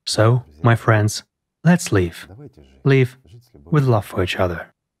 So, my friends, let's live. Live with love for each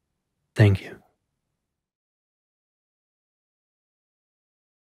other. Thank you.